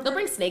 I remember. They'll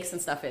bring snakes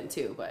and stuff in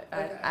too, but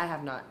Okay. I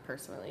have not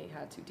personally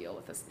had to deal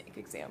with a snake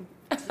exam.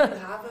 Do you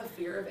have a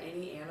fear of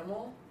any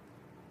animal?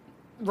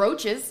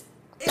 Roaches.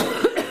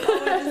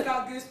 Oh, I just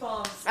got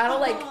goosebumps. I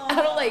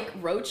don't like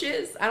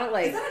roaches. I don't Is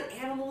like. that an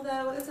animal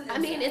though? It's an insect.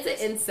 I mean, it's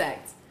an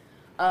insect.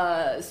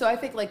 So I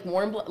think like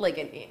warm blood, like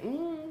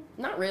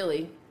not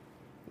really.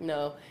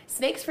 No,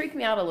 snakes freak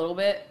me out a little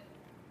bit,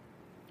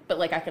 but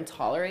like I can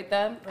tolerate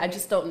them. I Right.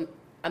 just don't.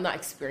 I'm not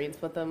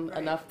experienced with them Right.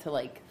 enough to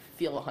like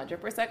feel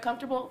 100%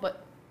 comfortable.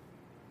 But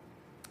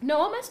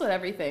no, I'll mess with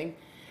everything.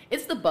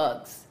 It's the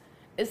bugs.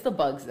 It's the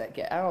bugs that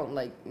get. I don't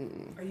like.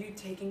 Are you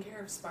taking care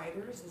of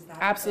spiders? Is that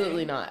a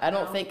Absolutely thing? not. I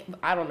don't No? think.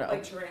 I don't know.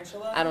 Like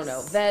tarantulas? I don't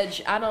know.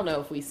 Veg. I don't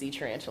know if we see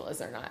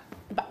tarantulas or not.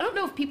 But I don't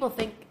know if people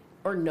think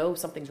or know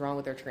something's wrong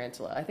with their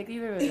tarantula. I think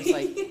either they're just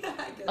like Yeah,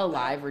 I get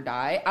alive or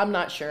die. I'm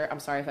not sure. I'm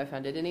sorry if I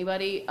offended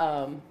anybody.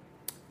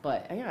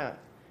 But yeah,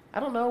 I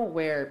don't know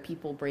where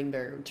people bring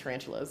their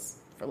tarantulas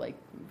for like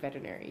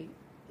veterinary.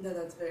 that. No,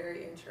 that's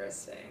very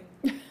interesting.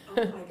 Oh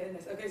my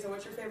goodness. Okay, so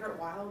what's your favorite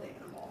wild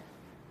animal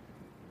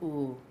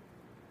Ooh.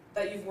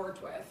 that you've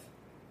worked with?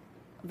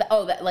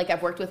 That like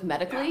I've worked with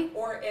medically. Yeah,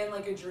 or in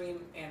like a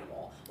dream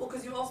animal. Well,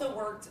 because you also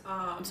worked.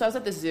 So I was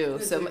at the zoo.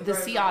 The So zoo, the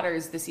right, sea right.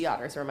 otters, the sea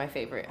otters are my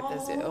favorite at the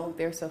Aw. zoo.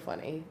 They're so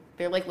funny.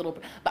 They're like little,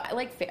 but I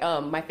like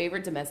my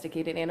favorite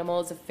domesticated animal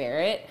is a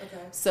ferret.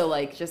 Okay. So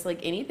like just like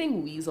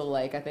anything weasel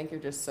like, I think are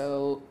just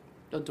so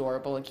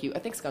adorable and cute. I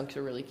think skunks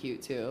are really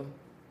cute too.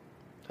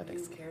 I Have think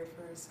you so. cared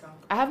for a skunk?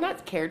 I have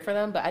not cared for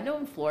them, but I know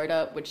in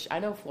Florida, which I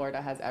know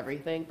Florida has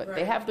everything, but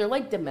Right. they're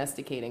like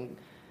domesticating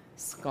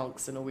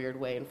skunks in a weird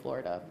way in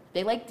Florida.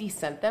 They like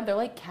descent them. They're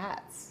like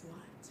cats. What?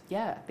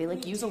 Yeah, they What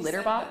like do you use a litter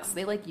descent box. them?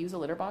 They like use a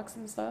litter box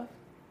and stuff.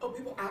 Oh,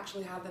 people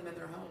actually have them in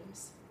their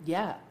homes.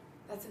 Yeah,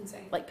 That's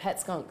insane. like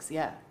pet skunks.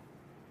 Yeah,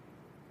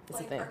 it's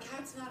like, a thing. are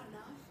cats not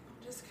enough?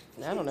 I'm just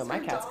I don't know. My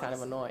confused. Are cat's kind of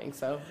dogs- annoying,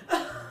 so.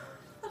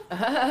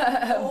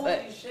 Holy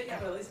but shit! Yeah,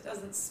 but at least it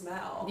doesn't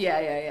smell.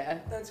 yeah.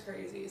 That's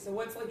crazy. So,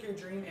 what's like your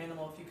dream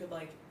animal if you could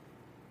like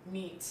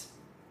meet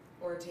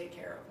or take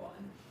care of one?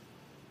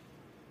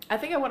 I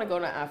think I want to go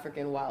on an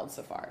African wild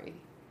safari.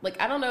 Like,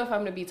 I don't know if I'm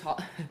gonna be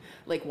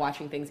like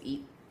watching things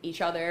eat each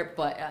other,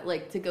 but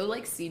like to go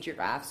like see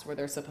giraffes where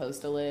they're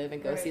supposed to live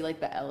and go Right. see like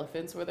the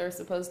elephants where they're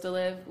supposed to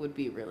live would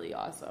be really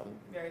awesome.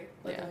 Right,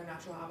 like Yeah. in their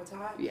natural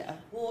habitat. Yeah.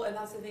 Well, and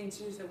that's the thing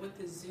too. So with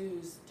the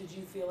zoos, did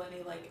you feel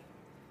any like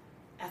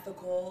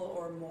ethical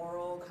or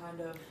moral kind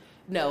of?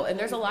 No, and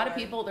there's a lot of Right.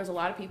 people. There's a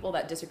lot of people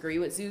that disagree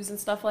with zoos and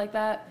stuff like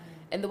that.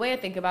 And the way I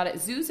think about it,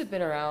 zoos have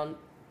been around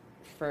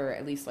for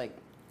at least like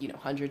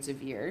hundreds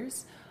of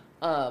years,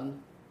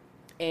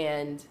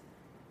 and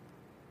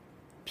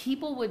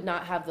people would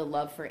not have the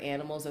love for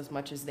animals as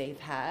much as they've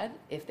had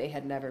if they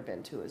had never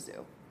been to a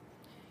zoo.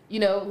 You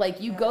know, like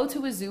you go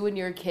to a zoo when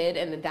you're a kid,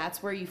 and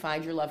that's where you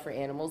find your love for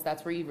animals.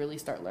 That's where you really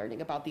start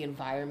learning about the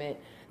environment.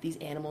 These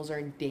animals are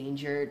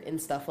endangered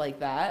and stuff like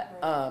that.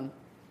 Right.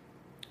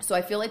 So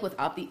I feel like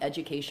without the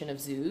education of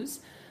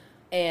zoos,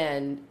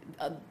 and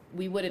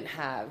we wouldn't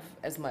have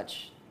as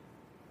much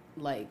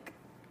like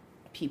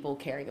people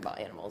caring about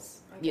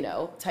animals, you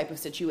know, type of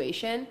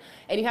situation.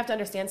 And you have to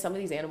understand some of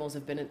these animals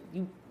have been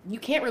you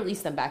can't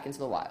release them back into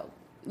the wild.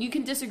 You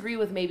can disagree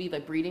with maybe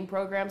like breeding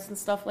programs and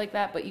stuff like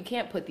that, but you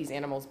can't put these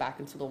animals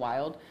back into the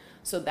wild.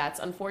 So that's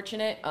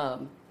unfortunate.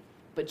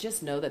 But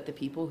just know that the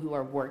people who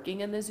are working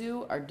in the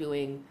zoo are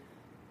doing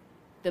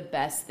the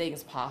best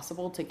things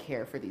possible to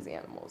care for these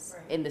animals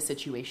in the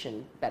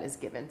situation that is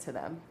given to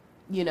them,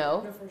 you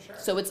know? No, for sure.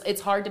 So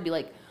it's hard to be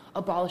like,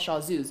 abolish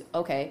all zoos.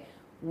 Okay,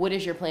 what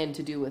is your plan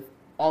to do with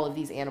all of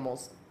these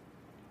animals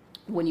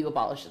when you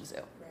abolish the zoo?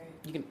 Right.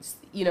 You can,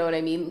 you know what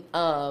I mean? They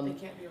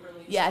can't be released.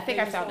 Yeah, I think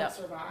They I just found won't out.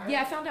 survive.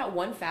 Yeah, I found out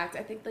one fact.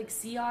 I think like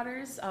sea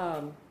otters,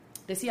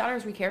 the sea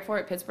otters we cared for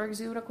at Pittsburgh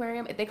Zoo and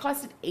Aquarium, they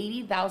costed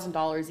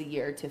 $80,000 a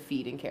year to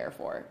feed and care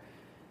for.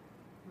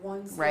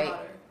 One sea Right.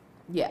 otter.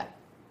 Yeah,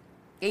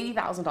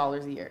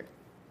 $80,000 a year.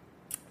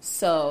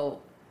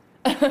 So,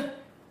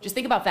 just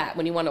think about that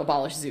when you want to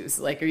abolish zoos.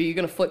 Like, are you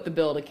going to foot the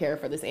bill to care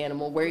for this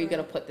animal? Where are you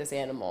going to put this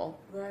animal?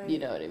 Right. You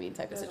know what I mean?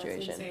 Type of No,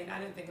 situation. That's insane. I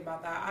didn't think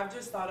about that. I've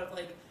just thought of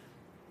like,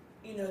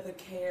 you know, the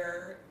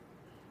care.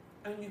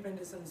 I mean, you've been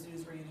to some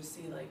zoos where you just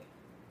see like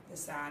the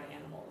sad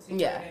animals. You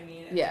know what I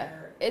mean? And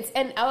they're-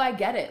 I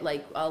get it.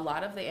 Like a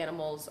lot of the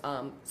animals,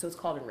 so it's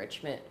called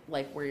enrichment,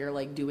 like where you're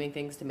like doing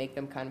things to make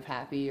them kind of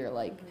happy or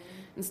like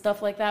and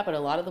stuff like that. But a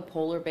lot of the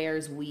polar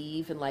bears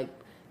weave and like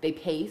they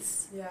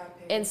pace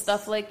and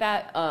stuff like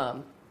that.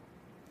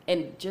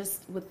 And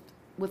just with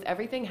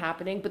everything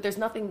happening, but there's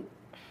nothing.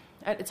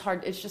 It's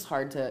hard. It's just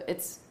hard to.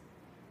 It's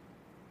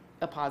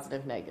a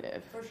positive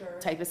negative For sure.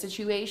 type of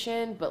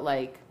situation. But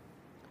like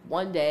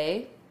one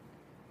day,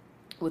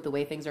 with the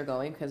way things are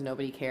going, because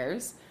nobody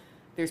cares,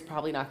 there's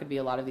probably not going to be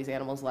a lot of these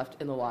animals left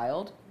in the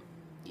wild.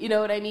 You know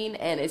what I mean?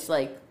 And it's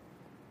like,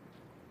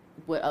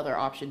 what other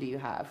option do you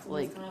have? So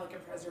Like, it's kind of like a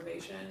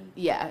preservation.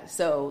 yeah.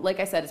 So, like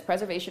I said, it's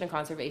preservation and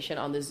conservation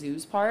on the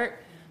zoo's part.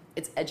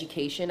 It's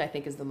education, I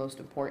think, is the most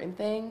important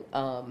thing.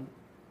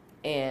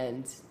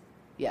 And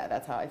yeah,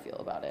 that's how I feel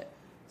about it.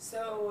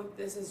 So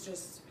this is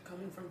just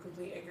coming from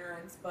complete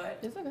ignorance, but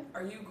It's okay.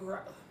 are you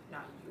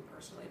not you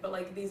personally, but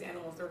like these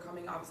animals, they're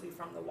coming obviously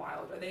from the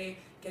wild. Are they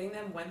getting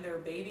them when they're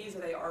babies? Are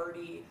they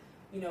already,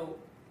 you know,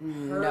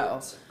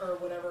 hurt or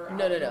whatever?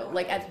 No.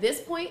 Like at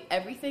this point,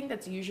 everything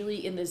that's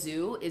usually in the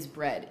zoo is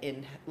bred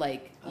in,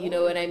 like, you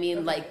know what I mean?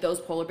 Okay. Like those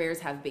polar bears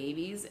have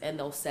babies and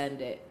they'll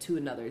send it to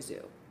another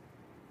zoo,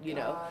 you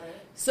know? Got it.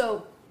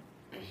 So,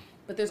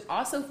 but there's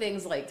also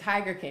things like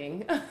Tiger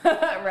King,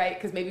 right?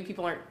 Because maybe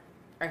people are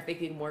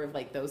thinking more of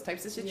like those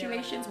types of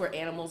situations where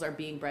animals are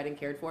being bred and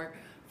cared for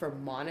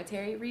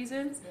monetary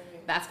reasons.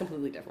 Right. That's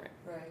completely different.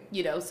 Right.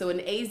 You know, so an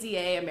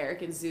AZA,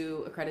 American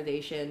Zoo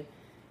accreditation,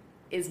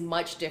 is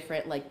much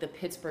different. Like the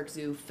Pittsburgh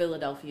Zoo,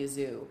 Philadelphia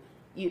Zoo,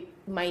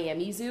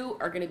 Miami Zoo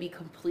are going to be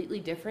completely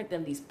different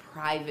than these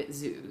private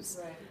zoos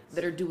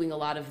that are doing a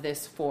lot of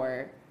this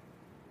for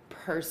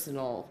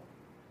personal,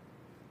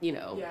 you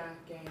know,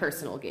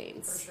 personal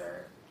gains.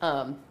 For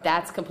sure.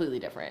 That's completely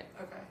different.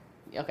 Okay.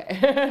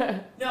 Okay.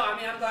 No, I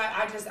mean, I'm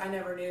glad. I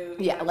never knew. You know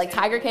Yeah, what like I'm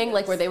saying? Tiger King,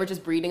 like where they were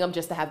just breeding them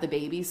just to have the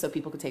babies so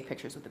people could take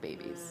pictures with the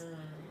babies.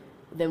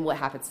 Then what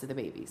happens to the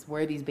babies?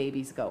 Where are these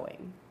babies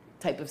going?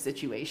 Type of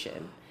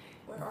situation.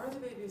 Where are the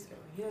babies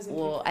going? He doesn't.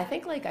 Well, I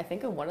think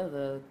in one of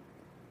the,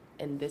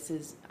 and this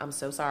is, I'm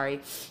so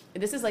sorry,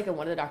 this is like in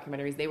one of the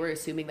documentaries, they were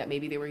assuming that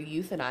maybe they were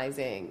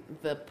euthanizing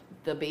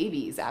the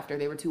babies after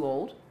they were too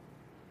old.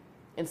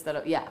 Instead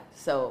of,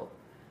 so.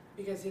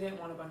 Because he didn't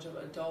want a bunch of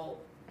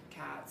adult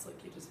cats,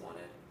 like he just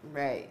wanted.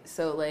 Right.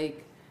 So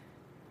like,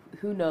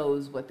 who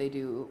knows what they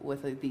do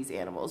with like, these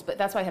animals? But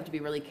that's why I have to be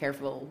really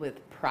careful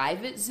with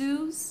private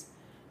zoos.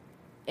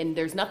 And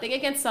there's nothing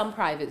against some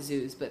private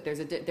zoos, but there's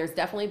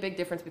definitely a big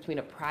difference between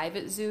a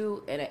private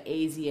zoo and an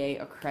AZA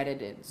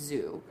accredited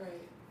zoo. Right.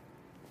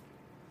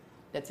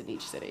 That's in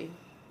each city.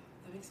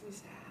 That makes me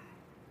sad.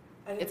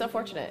 It's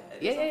unfortunate.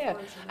 It's Yeah.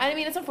 unfortunate. I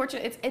mean, it's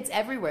unfortunate. It's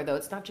everywhere though.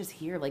 It's not just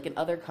here. Like in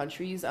other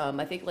countries,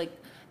 I think like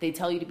they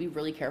tell you to be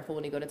really careful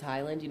when you go to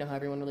Thailand. You know how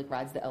everyone like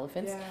rides the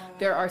elephants. Yeah.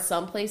 There are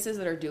some places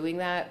that are doing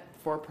that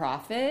for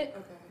profit,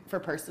 Okay. for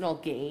personal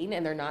gain,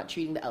 and they're not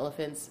treating the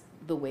elephants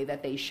the way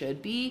that they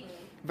should be. Right.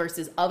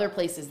 Versus other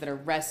places that are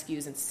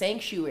rescues and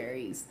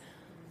sanctuaries.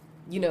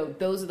 You know,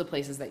 those are the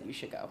places that you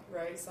should go.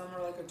 Right. Some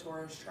are like a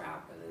tourist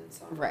trap, and then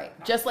some. Right.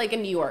 Are Just like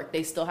in New York,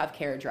 they still have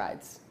carriage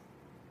rides.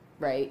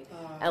 Right.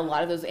 And a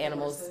lot of those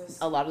animals, horses.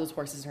 a lot of those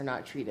horses are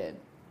not treated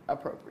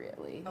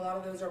appropriately. A lot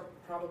of those are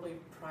probably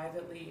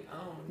privately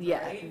owned.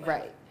 Yeah. Right.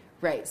 Like,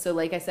 Right. So,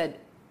 like I said,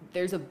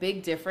 there's a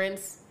big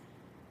difference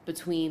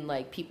between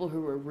like people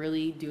who are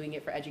really doing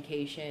it for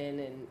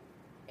education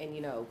and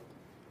you know,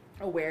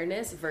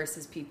 awareness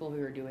versus people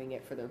who are doing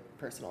it for their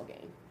personal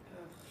gain.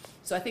 ugh.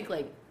 So I think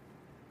like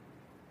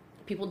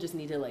people just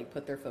need to like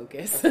put their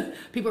focus.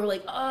 People are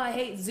like, oh, I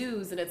hate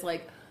zoos. And it's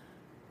like,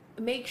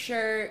 make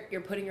sure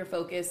you're putting your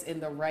focus in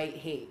the right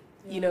hate,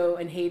 you know,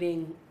 and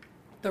hating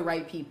the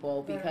right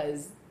people,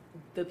 because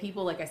the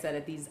people, like I said,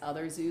 at these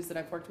other zoos that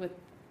I've worked with,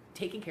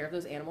 taking care of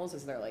those animals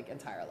is their like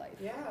entire life.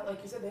 Yeah,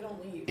 like you said, they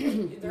don't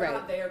leave. They're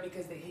not there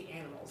because they hate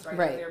animals, right?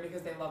 They're there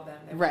because they love them.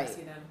 They want to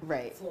see them.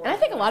 Right. And I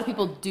think a lot of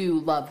people do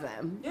love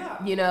them.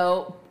 Yeah. You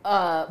know,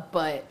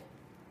 but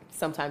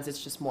sometimes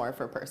it's just more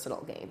for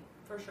personal gain.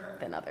 For sure.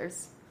 Than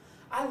others.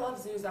 I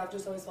love zoos. I've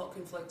just always felt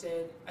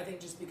conflicted. I think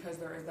just because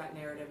there is that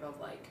narrative of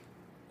like,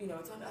 you know,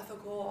 it's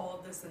unethical, all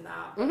of this and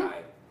that. But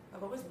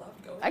I've always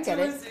loved going to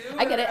a zoo.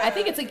 I get it. I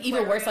think it's like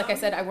even worse. Like I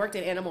said, I worked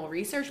in animal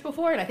research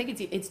before, and I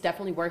think it's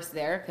definitely worse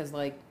there because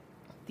like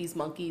these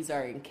monkeys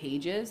are in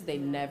cages. They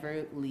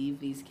never leave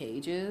these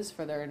cages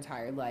for their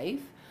entire life.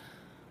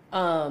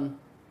 And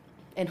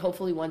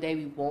hopefully one day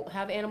we won't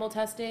have animal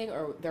testing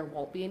or there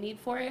won't be a need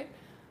for it.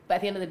 But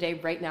at the end of the day,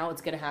 right now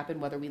it's going to happen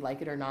whether we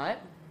like it or not.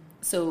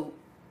 So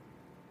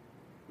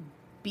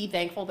be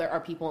thankful there are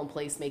people in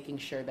place making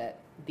sure that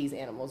these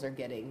animals are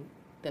getting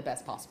the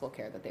best possible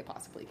care that they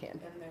possibly can.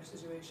 In their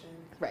situation.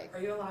 Right. Are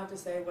you allowed to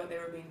say what they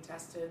were being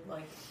tested,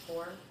 like,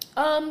 for?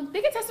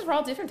 They get tested for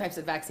all different types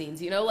of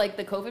vaccines. You know, like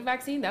the COVID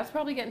vaccine, that's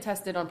probably getting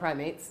tested on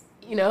primates.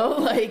 You know,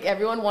 like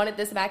everyone wanted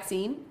this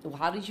vaccine. Well,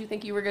 how did you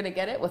think you were going to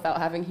get it without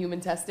having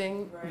human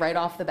testing right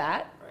off the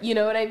bat? Right. You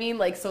know what I mean?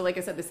 Like, so like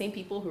I said, the same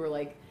people who are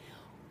like,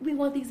 we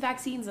want these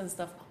vaccines and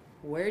stuff.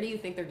 Where do you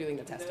think they're doing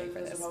the testing for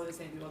this? Those are probably the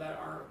same people that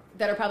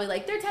are probably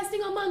like, they're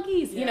testing on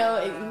monkeys, you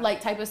know,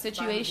 like type of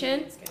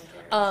situation.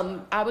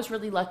 I was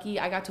really lucky.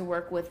 I got to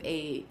work with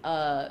a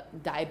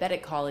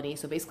diabetic colony.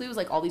 So basically it was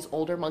like all these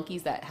older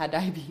monkeys that had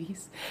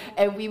diabetes.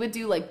 And we would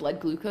do like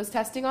blood glucose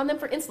testing on them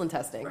for insulin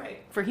testing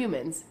for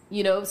humans,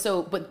 you know.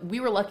 So, but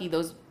we were lucky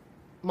those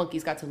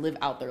monkeys got to live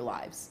out their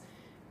lives.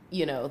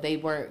 You know, they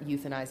weren't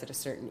euthanized at a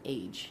certain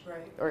age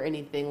or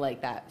anything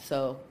like that.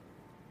 So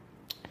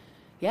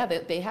yeah,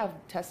 they have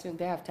testing.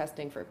 They have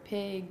testing for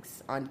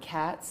pigs, on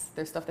cats.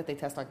 There's stuff that they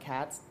test on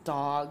cats,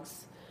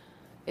 dogs.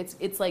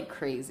 It's like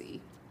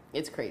crazy.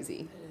 It's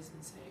crazy. It is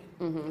insane.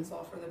 Mm-hmm. It's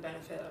all for the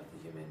benefit of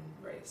the human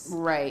race.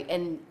 Right,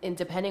 and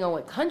depending on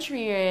what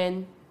country you're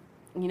in,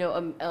 you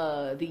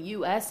know, the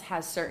U.S.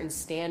 has certain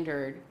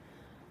standard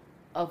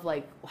of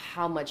like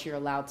how much you're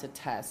allowed to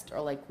test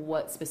or like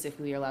what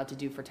specifically you're allowed to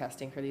do for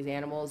testing for these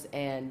animals,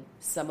 and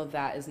some of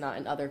that is not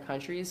in other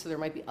countries. So there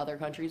might be other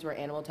countries where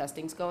animal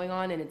testing's going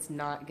on and it's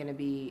not going to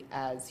be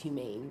as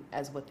humane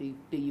as what the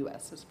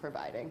U.S. is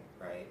providing.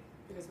 Right,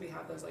 because we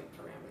have those like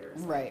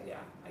parameters. Right. Yeah,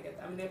 I get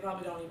that. I mean, they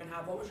probably don't even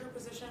have. What was your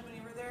position when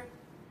you were there?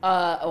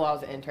 I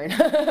was an intern,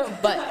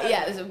 but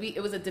yeah,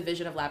 it was a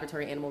division of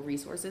laboratory animal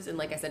resources, and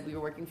like I said, we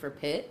were working for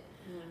Pitt.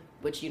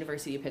 Which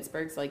University of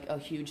Pittsburgh's like a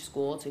huge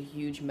school. It's a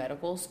huge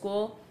medical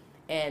school.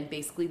 And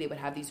basically they would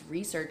have these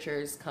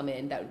researchers come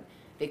in that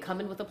they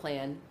come in with a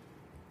plan.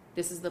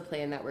 This is the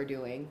plan that we're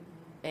doing.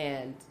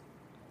 And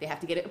they have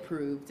to get it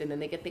approved, and then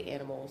they get the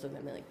animals, and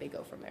then they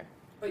go from there.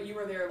 But you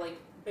were there like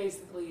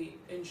basically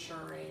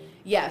ensuring.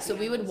 Yeah, so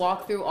we would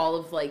walk through all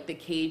of like the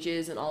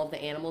cages and all of the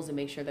animals and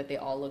make sure that they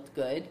all looked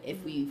good.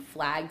 If we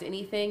flagged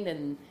anything,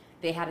 then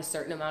they had a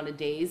certain amount of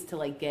days to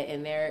like get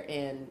in there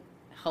and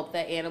help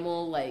that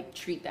animal, like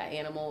treat that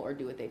animal or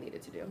do what they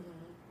needed to do.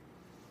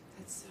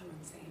 That's so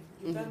insane.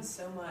 You've done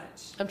so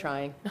much. I'm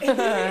trying. In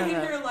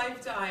your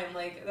lifetime.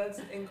 Like, that's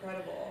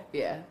incredible.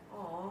 Yeah.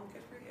 Aw,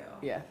 good for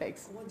you. Yeah,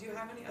 thanks. Well, do you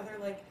have any other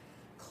like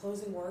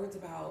closing words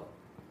about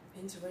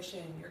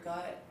intuition, your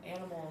gut,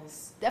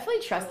 animals?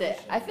 Definitely trust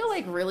it. I feel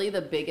like really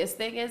the biggest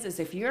thing is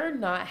if you're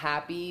not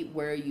happy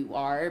where you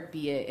are,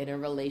 be it in a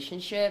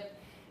relationship,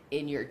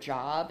 in your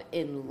job,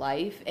 in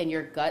life, and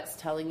your gut's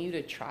telling you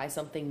to try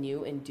something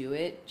new and do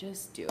it,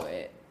 just do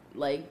it.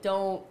 Like,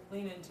 don't...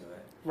 Lean into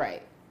it.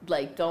 Right.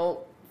 Like, don't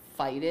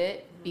fight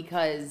it,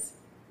 because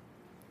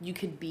you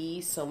could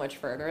be so much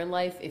further in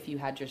life if you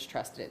had just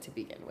trusted it to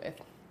begin with.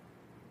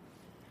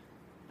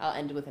 I'll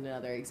end with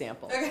another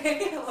example.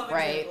 Okay, I love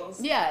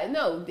examples. Yeah,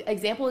 no, the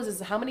example is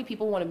how many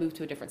people want to move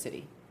to a different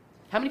city?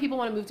 How many people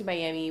want to move to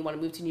Miami, want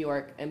to move to New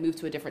York, and move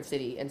to a different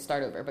city and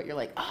start over? But you're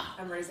like,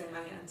 I'm raising my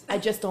hand. I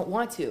just don't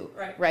want to.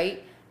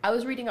 Right. I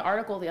was reading an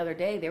article the other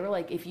day. They were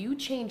like, if you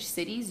change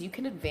cities, you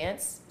can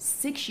advance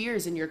 6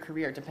 years in your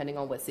career depending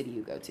on what city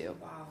you go to.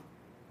 Wow.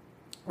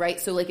 Right?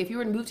 So, like, if you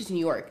were to move to New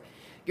York,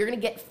 you're going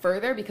to get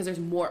further because there's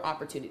more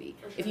opportunity.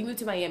 For sure. If you move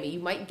to Miami, you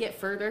might get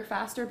further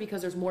faster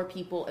because there's more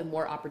people and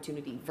more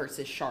opportunity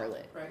versus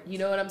Charlotte. Right. You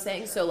know what I'm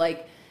saying? Sure. So,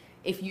 like,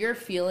 if you're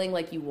feeling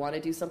like you want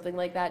to do something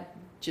like that,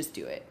 just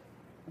do it.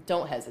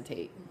 Don't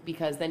hesitate,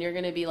 because then you're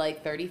going to be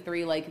like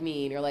 33 like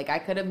me, and you're like, I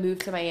could have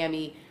moved to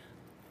Miami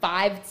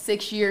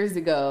 5-6 years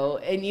ago,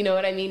 and you know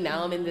what I mean?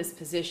 Now I'm in this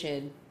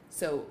position.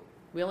 So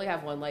we only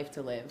have one life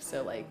to live,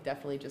 so like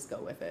definitely just go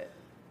with it.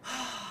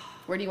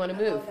 Where do you want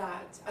to I love move?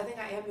 that. I think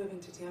I am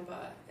moving to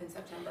Tampa in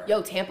September.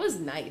 Yo, Tampa's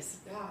nice.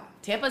 Yeah.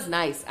 Tampa's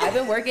nice. I've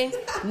been working.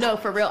 No,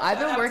 for real. I've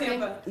been Shout out working.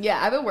 Tampa.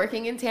 Yeah, I've been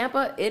working in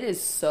Tampa. It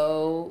is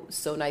so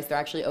nice. They're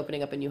actually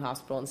opening up a new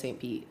hospital in St.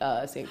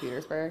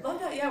 Petersburg. Love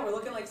that. Yeah, we're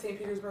looking like St.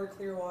 Petersburg,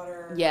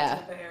 Clearwater, Yeah.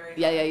 Tampa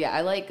area. Yeah.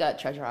 I like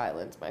Treasure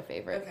Island's my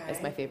favorite. Okay.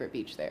 It's my favorite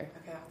beach there.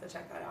 Okay, I'll have to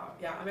check that out.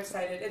 Yeah, I'm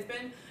excited. It's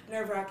been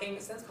nerve-wracking.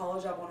 Since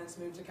college, I've wanted to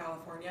move to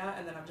California,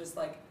 and then I've just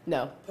like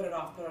No, put it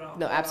off.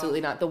 no,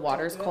 absolutely not. The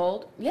water's do it.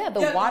 cold. Yeah, the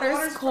Yeah,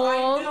 water's I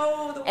cold.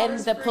 know, the And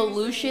water's the crazy.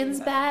 pollution's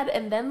bad,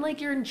 and then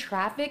like you're in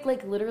traffic,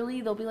 like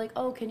literally they'll be like,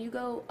 oh, can you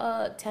go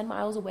 10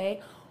 miles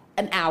away?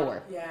 An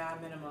hour. Yeah,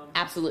 minimum.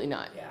 Absolutely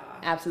not. Yeah.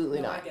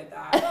 Absolutely No, not. I get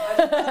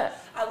that.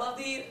 I love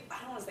I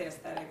don't want to say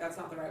aesthetic, that's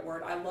not the right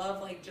word. I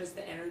love like just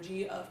the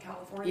energy of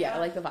California. Yeah, I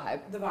like the vibe.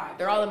 the vibe.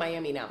 They're all in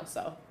Miami now,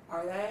 so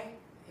Are they?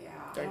 Yeah.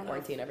 I during don't know.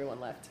 quarantine, everyone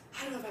left.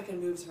 I don't know if I can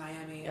move to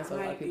Miami. That's I what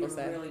a lot might of people be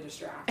say. really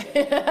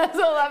distracted. That's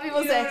what a lot of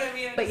people You know say. what I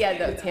mean? I But just yeah, can't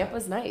no, do that.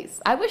 Tampa's nice.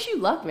 I wish you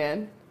luck,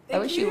 man. I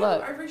Thank wish you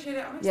luck. I appreciate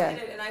it. I'm Yeah.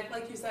 excited. And I,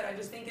 like you said, I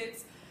just think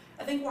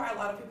I think why a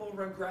lot of people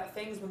regret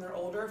things when they're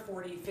older,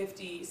 40,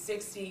 50,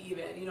 60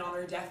 even, you know, on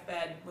their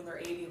deathbed when they're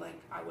 80, like,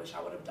 I wish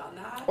I would have done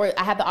that. Or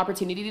I had the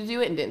opportunity to do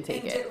it and didn't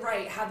take and it.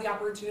 Right, had the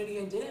opportunity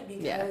and didn't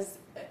because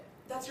Yeah.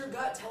 that's your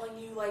gut telling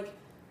you, like,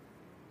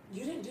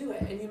 you didn't do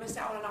it and you missed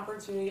out on an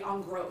opportunity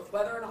on growth.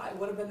 Whether or not it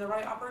would have been the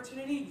right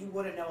opportunity, you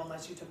wouldn't know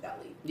unless you took that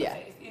leap Yeah.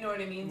 of faith. You know what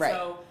I mean? Right.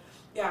 So,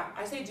 yeah,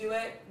 I say do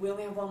it. We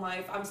only have one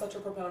life. I'm such a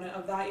proponent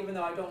of that, even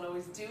though I don't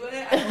always do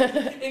it. I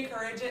don't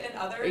encourage it in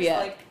others. Yeah.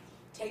 Like,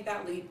 take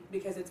that leap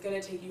because it's going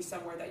to take you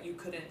somewhere that you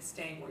couldn't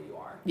staying where you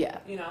are. Yeah.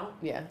 You know?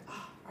 Yeah. All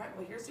right,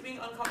 well, here's to being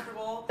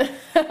uncomfortable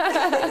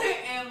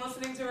and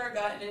listening to our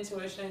gut and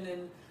intuition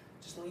and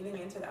just leaning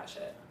into that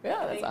shit. Yeah,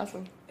 I that's think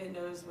awesome. It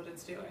knows what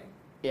it's doing.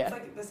 Yeah. It's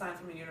like the sign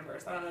from the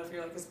universe. I don't know if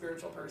you're like a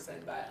spiritual person,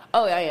 but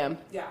Oh, I am.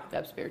 yeah.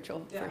 I'm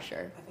spiritual Yeah. for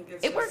sure. I think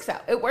it's It just- works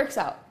out. It works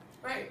out.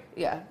 Right.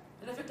 Yeah.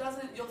 And if it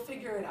doesn't, you'll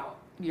figure it out.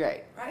 You're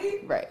right.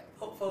 Right? Right.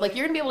 Hopefully. Like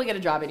you're gonna be able to get a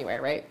job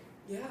anywhere, right?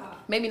 Yeah.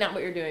 Maybe not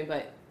what you're doing,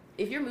 but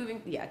if you're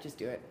moving, yeah, just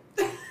do it.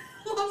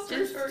 Long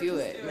story Just short, do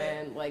it,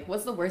 man. Like,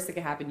 what's the worst that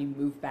can happen? You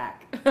move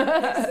back.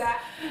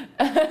 Exactly. You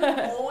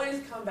can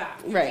always come back.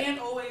 You Right. can't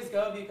always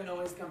go, but you can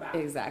always come back.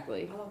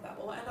 Exactly. I love that.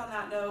 Well, we'll end on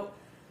that note.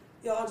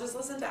 Y'all just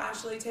listen to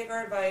Ashley, take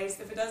our advice.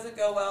 If it doesn't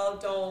go well,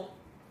 don't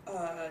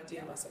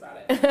DM us about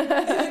it. If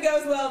it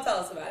goes well, tell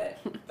us about it.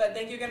 But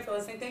thank you again for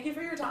listening. Thank you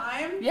for your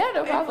time. Yeah,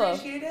 no problem. I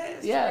appreciate it.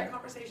 It's Yeah. a great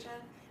conversation,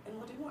 and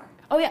we'll do more.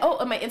 Oh yeah. Oh,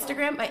 and my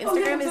Instagram. My Oh,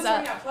 yeah, Instagram I'm so is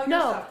sorry. Yeah, plug your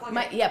no. stuff. Plug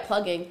My it. yeah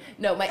plugging.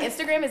 No, my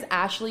Instagram is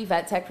Ashley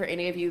Vet Tech for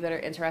any of you that are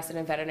interested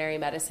in veterinary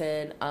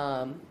medicine,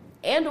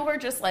 and or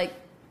just like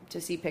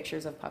to see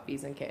pictures of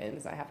puppies and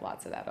kittens. I have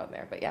lots of that on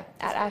there. But yeah,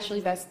 at Ashley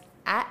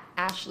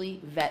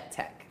Vet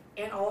Tech.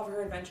 And all of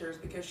her adventures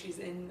because she's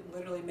in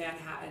literally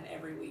Manhattan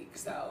every week.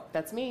 So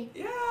That's me.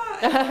 yeah.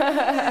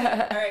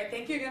 All right.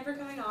 Thank you again for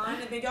coming on,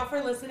 and thank y'all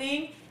for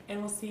listening.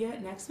 And we'll see you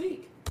next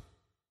week.